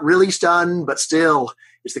 I'm not really stunned, but still,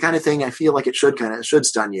 it's the kind of thing I feel like it should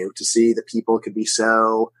stun you to see that people could be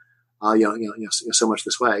so, so much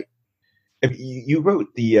this way. You wrote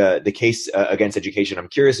the case against education. I'm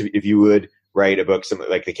curious if you would write a book, something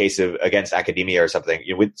like the case against academia or something,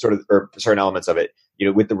 with sort of or certain elements of it,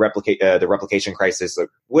 with the replication crisis. Like,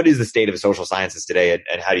 what is the state of social sciences today,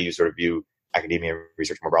 and how do you sort of view academia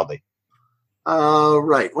research more broadly?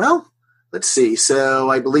 Right. Well, let's see. So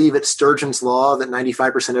I believe it's Sturgeon's law that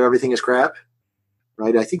 95% of everything is crap.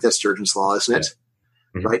 Right. I think that's Sturgeon's law, isn't it?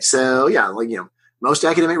 Yeah. Mm-hmm. Right. So yeah, most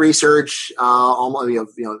academic research,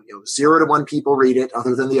 almost 0 to 1 people read it,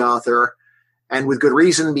 other than the author. And with good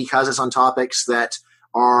reason, because it's on topics that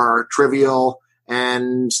are trivial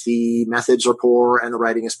and the methods are poor and the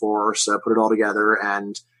writing is poor. So put it all together,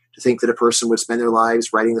 and to think that a person would spend their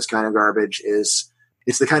lives writing this kind of garbage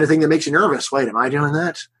it's the kind of thing that makes you nervous. Wait, am I doing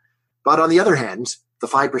that? But on the other hand, the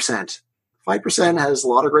 5% has a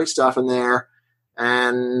lot of great stuff in there,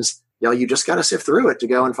 and you just got to sift through it to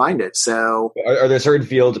go and find it. So are there certain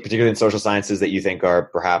fields, particularly in social sciences, that you think are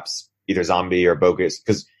perhaps either zombie or bogus?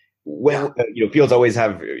 Because fields always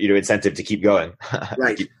have incentive to keep going.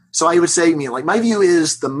 Right. So I would say, my view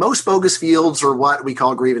is the most bogus fields are what we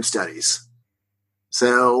call grievance studies.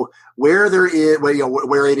 So where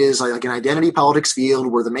it is like an identity politics field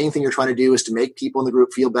where the main thing you're trying to do is to make people in the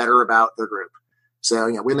group feel better about their group. So,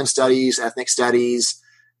 women's studies, ethnic studies,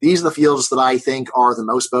 these are the fields that I think are the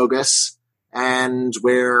most bogus, and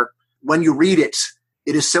where when you read it,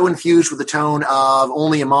 it is so infused with the tone of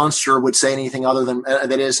only a monster would say anything other than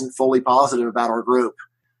that isn't fully positive about our group.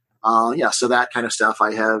 So that kind of stuff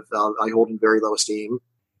I hold in very low esteem.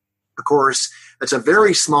 Of course, that's a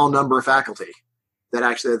very small number of faculty that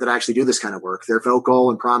actually do this kind of work. They're vocal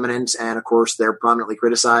and prominent, and of course they're prominently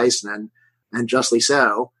criticized and justly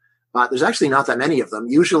so. But there's actually not that many of them.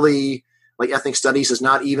 Usually, like ethnic studies is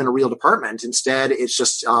not even a real department. Instead, it's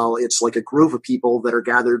just it's like a group of people that are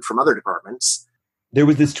gathered from other departments. There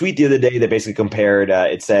was this tweet the other day that basically compared.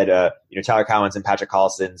 It said, Tyler Cowen's and Patrick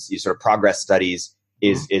Collison's sort of progress studies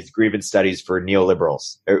is grievance studies for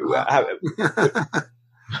neoliberals.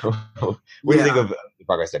 What do you think of the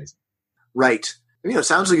progress studies? Right. It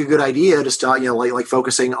sounds like a good idea to start, like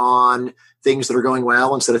focusing on things that are going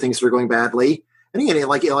well instead of things that are going badly. And again,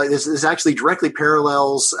 this actually directly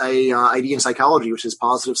parallels a idea in psychology, which is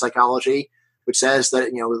positive psychology, which says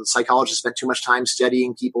that psychologists spent too much time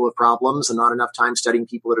studying people with problems and not enough time studying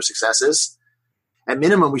people that are successes. At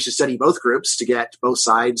minimum, we should study both groups to get both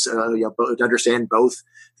sides, to understand both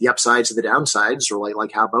the upsides and the downsides, or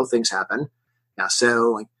like how both things happen. Yeah,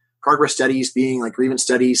 so like progress studies being like grievance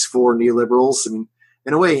studies for neoliberals. I mean,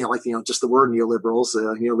 in a way, just the word neoliberals,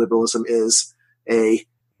 neoliberalism is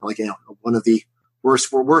one of the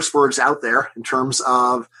worst words out there in terms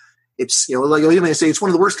of it's, like you may say, it's one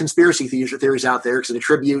of the worst conspiracy theories out there because it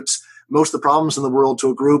attributes most of the problems in the world to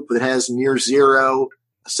a group that has near zero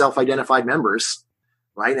self-identified members,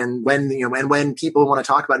 right? And when people want to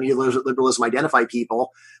talk about neoliberalism, identify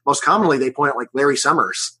people, most commonly they point at like Larry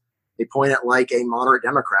Summers. They point at like a moderate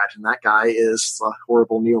Democrat, and that guy is a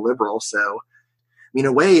horrible neoliberal. So, in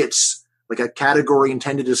a way, it's like a category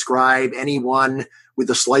intended to describe anyone with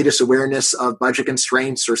the slightest awareness of budget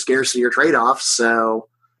constraints or scarcity or trade-offs. So,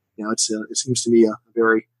 it seems to me a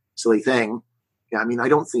very silly thing. Yeah, I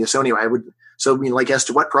don't think so. Anyway, as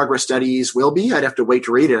to what progress studies will be, I'd have to wait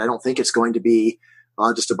to read it. I don't think it's going to be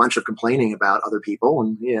just a bunch of complaining about other people,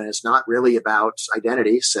 and it's not really about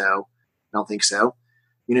identity. So, I don't think so.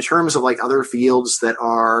 In terms of like other fields that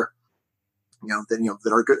are, that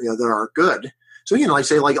are good, that are good. So, I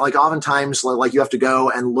say like oftentimes like you have to go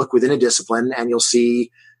and look within a discipline and you'll see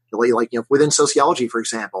within sociology, for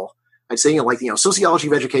example, I'd say, sociology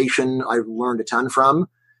of education, I've learned a ton from.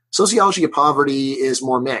 Sociology of poverty is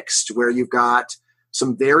more mixed, where you've got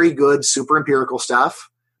some very good super empirical stuff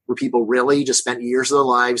where people really just spent years of their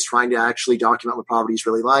lives trying to actually document what poverty is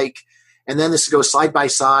really like. And then this goes side by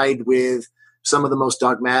side with some of the most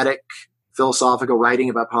dogmatic philosophical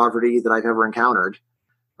writing about poverty that I've ever encountered,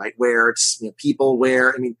 right? Where it's people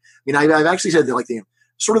where, I've actually said that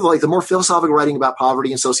the more philosophical writing about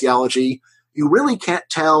poverty and sociology, you really can't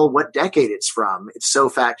tell what decade it's from. It's so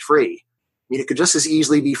fact free. It could just as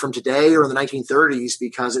easily be from today or in the 1930s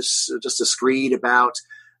because it's just a screed about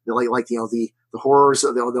the horrors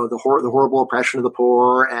of the horrible oppression of the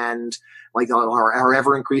poor and our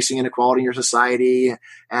ever increasing inequality in your society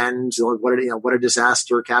and what a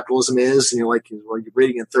disaster capitalism is. And you're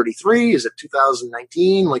reading in 33, is it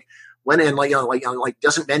 2019?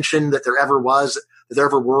 Doesn't mention that there ever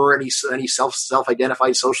were any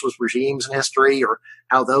self-identified socialist regimes in history or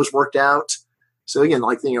how those worked out. So again,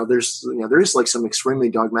 there is like some extremely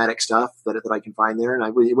dogmatic stuff that I can find there. And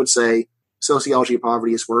I would say sociology of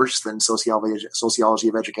poverty is worse than sociology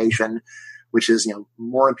of education, which is,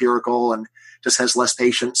 more empirical and just has less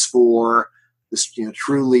patience for this,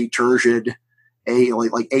 truly turgid,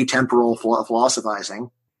 atemporal philosophizing.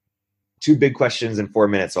 Two big questions in 4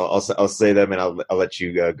 minutes. So I'll say them and I'll let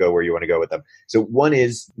you go where you want to go with them. So one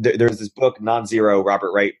is there's this book, Non-Zero,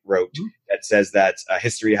 Robert Wright wrote, that says that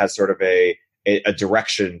history has sort of a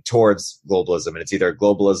direction towards globalism, and it's either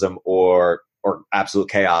globalism or absolute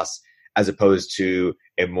chaos, as opposed to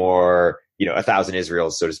a more, 1,000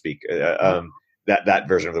 Israels, so to speak, that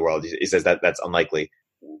version of the world. He says that that's unlikely.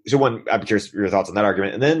 So one, I'm curious your thoughts on that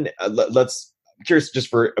argument. And then I'm curious just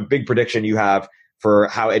for a big prediction you have for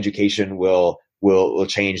how education will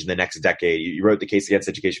change in the next decade. You wrote The Case Against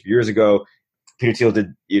Education a few years ago. Peter Thiel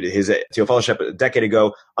did his Thiel Fellowship a decade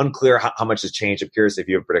ago. Unclear how much has changed. I'm curious if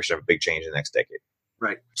you have a prediction of a big change in the next decade.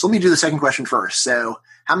 Right. So let me do the second question first. So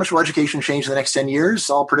how much will education change in the next 10 years?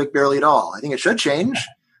 I'll predict barely at all. I think it should change,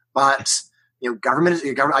 but government,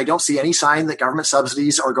 I don't see any sign that government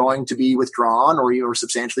subsidies are going to be withdrawn or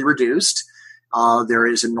substantially reduced. There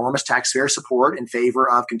is enormous taxpayer support in favor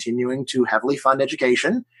of continuing to heavily fund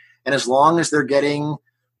education. And as long as they're getting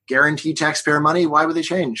guaranteed taxpayer money, why would they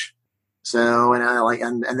change? So,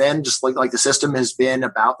 and then just like the system has been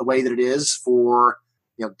about the way that it is for,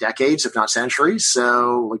 decades, if not centuries.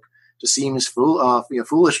 So it just seems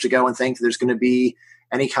foolish to go and think that there's going to be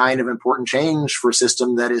any kind of important change for a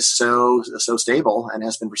system that is so stable and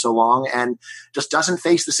has been for so long and just doesn't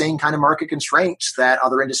face the same kind of market constraints that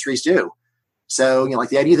other industries do. So,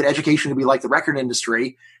 the idea that education would be like the record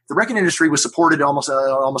industry, the record industry was supported almost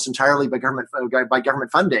entirely by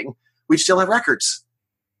government funding. We'd still have records.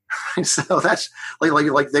 So that's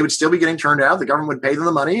like they would still be getting turned out. The government would pay them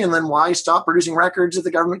the money, and then why stop producing records if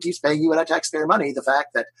the government keeps paying you out of taxpayer money? The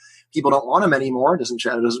fact that people don't want them anymore doesn't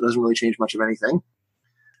really change much of anything.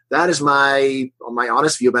 That is my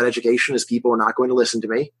honest view about education: is people are not going to listen to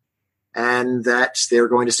me, and that they're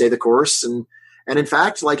going to stay the course. And in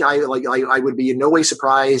fact, I would be in no way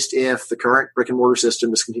surprised if the current brick and mortar system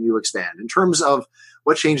does continue to expand. In terms of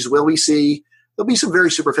what changes will we see, there'll be some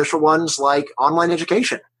very superficial ones like online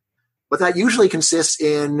education. But that usually consists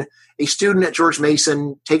in a student at George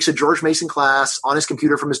Mason takes a George Mason class on his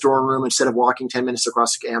computer from his dorm room instead of walking 10 minutes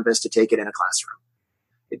across the campus to take it in a classroom.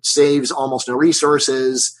 It saves almost no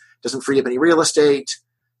resources, doesn't free up any real estate.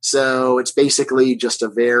 So it's basically just a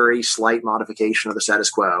very slight modification of the status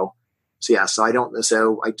quo. So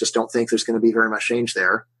I just don't think there's going to be very much change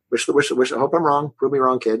there. I hope I'm wrong. Prove me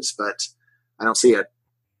wrong, kids, but I don't see it.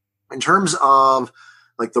 In terms of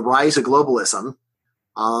like the rise of globalism,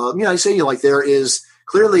 I say there is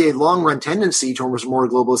clearly a long run tendency towards more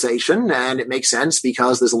globalization, and it makes sense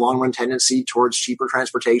because there's a long run tendency towards cheaper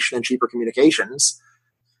transportation and cheaper communications.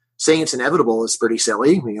 Saying it's inevitable is pretty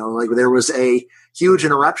silly. There was a huge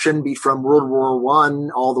interruption from World War I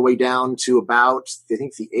all the way down to about, I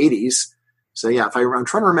think, the 80s. So yeah, I'm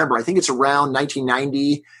trying to remember, I think it's around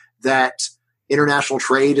 1990 that international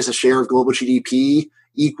trade as a share of global GDP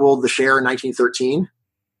equaled the share in 1913.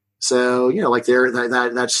 So,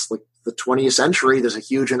 that's like the 20th century. There's a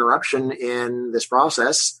huge interruption in this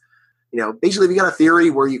process. Basically, if you got a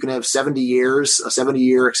theory where you can have 70 years, a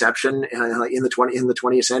 70-year exception in the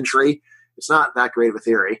 20th century, it's not that great of a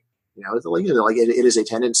theory. It is a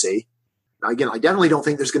tendency. Again, I definitely don't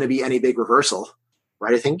think there's going to be any big reversal,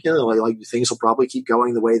 right? I think things will probably keep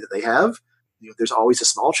going the way that they have. There's always a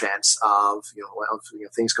small chance of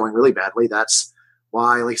things going really badly. That's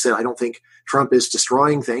why, like I said, I don't think Trump is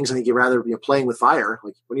destroying things. I think you'd rather playing with fire.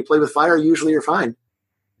 Like when you play with fire, usually you're fine.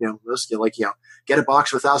 Get a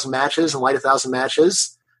box of 1,000 matches and light 1,000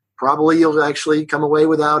 matches. Probably you'll actually come away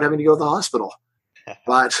without having to go to the hospital.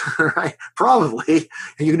 But right, probably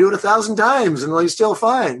you can do it 1,000 times and you're still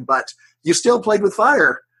fine. But you still played with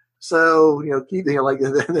fire. So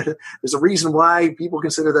there's a reason why people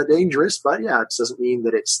consider that dangerous. But yeah, it doesn't mean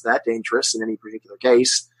that it's that dangerous in any particular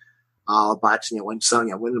case. But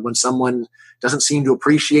when someone doesn't seem to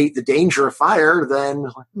appreciate the danger of fire, then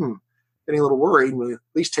getting a little worried. At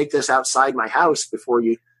least take this outside my house before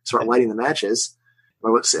you start lighting the matches.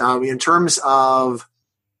 In terms of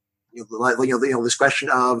this question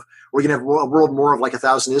of we're going to have a world more of like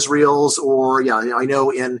 1,000 Israels, or I know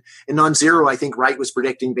in non-zero, I think Wright was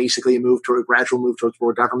predicting basically a gradual move towards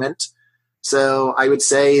world government. So I would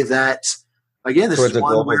say that. Again, this is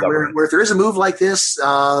one where if there is a move like this,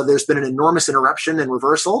 there's been an enormous interruption and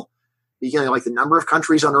reversal. The number of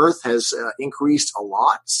countries on Earth has increased a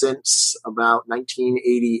lot since about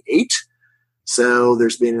 1988. So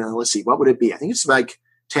there's been, let's see, what would it be? I think it's like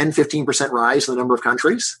 10, 15% rise in the number of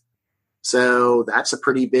countries. So that's a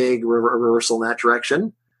pretty big reversal in that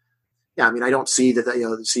direction. Yeah, I don't see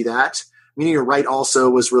that. See that. Meaning Wright also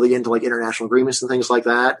was really into international agreements and things like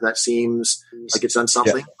that. That seems like it's done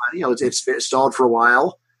something. Yeah. But, it's stalled for a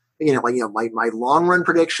while. My long run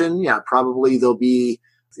prediction, probably there'll be,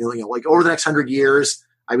 over the next 100 years,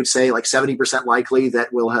 I would say 70% likely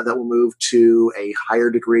that we'll move to a higher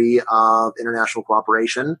degree of international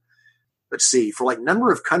cooperation. Let's see, for number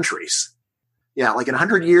of countries. Yeah, in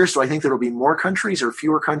 100 years, do I think there will be more countries or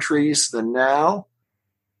fewer countries than now?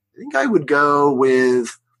 I think I would go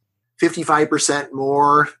with 55%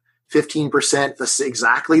 more, 15%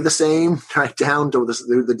 exactly the same, right down to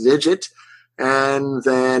the digit. And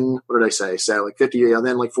then, what did I say? So 50, and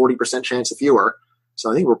then 40% chance of fewer.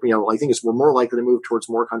 So I think we're more likely to move towards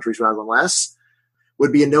more countries rather than less.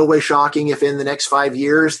 Would be in no way shocking if in the next 5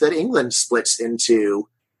 years that England splits into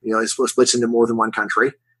more than one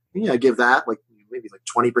country. Give that maybe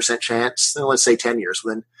 20% chance. Let's say 10 years.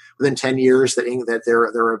 Within 10 years that there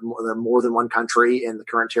are more than one country in the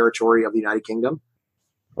current territory of the United Kingdom.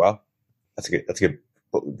 Wow, that's a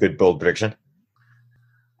good bold prediction.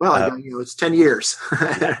 Well, it's 10 years.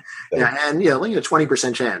 Yeah, and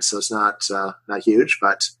 20% chance, so it's not huge,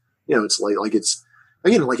 but it's it's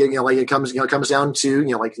again it comes down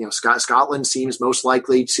to Scotland seems most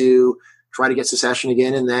likely to try to get secession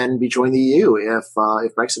again and then join the EU if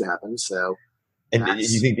Brexit happens. So. And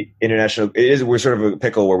you think the international we're sort of a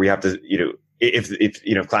pickle where we have to,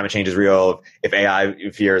 if climate change is real, if AI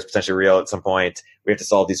fear is potentially real at some point, we have to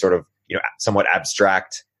solve these sort of, somewhat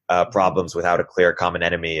abstract problems without a clear common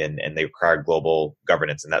enemy, and they require global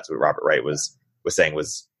governance. And that's what Robert Wright was saying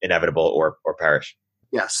was inevitable or perish.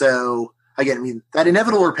 Yeah. So again, I mean, that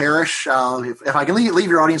inevitable or perish. If I can leave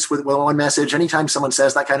your audience with one message, anytime someone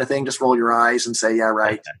says that kind of thing, just roll your eyes and say, yeah,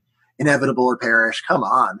 right. Inevitable or perish. Come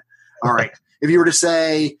on. All right. If you were to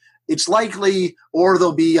say it's likely, or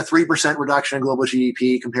there'll be a 3% reduction in global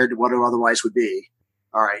GDP compared to what it otherwise would be.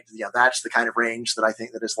 All right. Yeah. That's the kind of range that I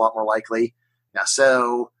think that is a lot more likely. Yeah.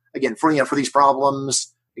 So again, for these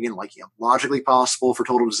problems, again, logically possible for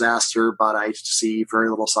total disaster, but I see very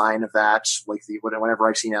little sign of that. Whenever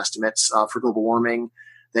I've seen estimates for global warming,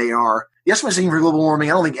 the estimates for global warming.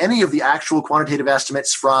 I don't think any of the actual quantitative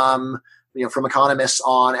estimates from economists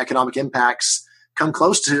on economic impacts come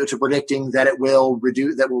close to predicting that it will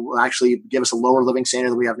reduce, that will actually give us a lower living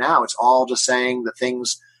standard than we have now. It's all just saying that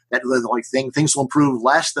things will improve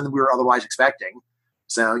less than we were otherwise expecting.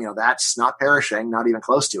 So, that's not perishing, not even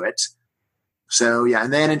close to it. So, yeah.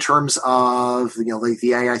 And then in terms of,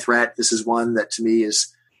 the AI threat, this is one that to me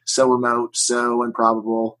is so remote, so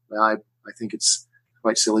improbable. I think it's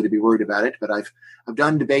quite silly to be worried about it, but I've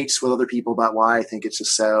done debates with other people about why I think it's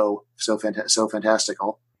just so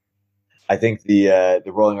fantastical. I think the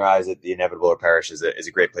rolling your eyes at the inevitable or perish is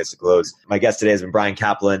a great place to close. My guest today has been Bryan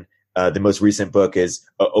Caplan. The most recent book is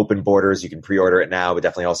Open Borders. You can pre-order it now, but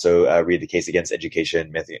definitely also read The Case Against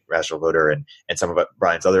Education, Myth, Rational Voter, and some of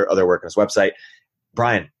Bryan's other work on his website.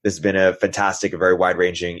 Bryan, this has been a fantastic, a very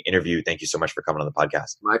wide-ranging interview. Thank you so much for coming on the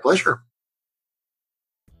podcast. My pleasure.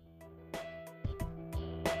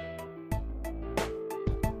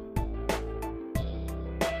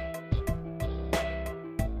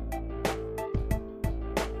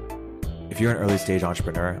 If you're an early stage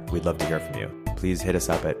entrepreneur, we'd love to hear from you. Please hit us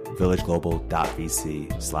up at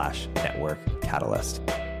villageglobal.vc/network catalyst.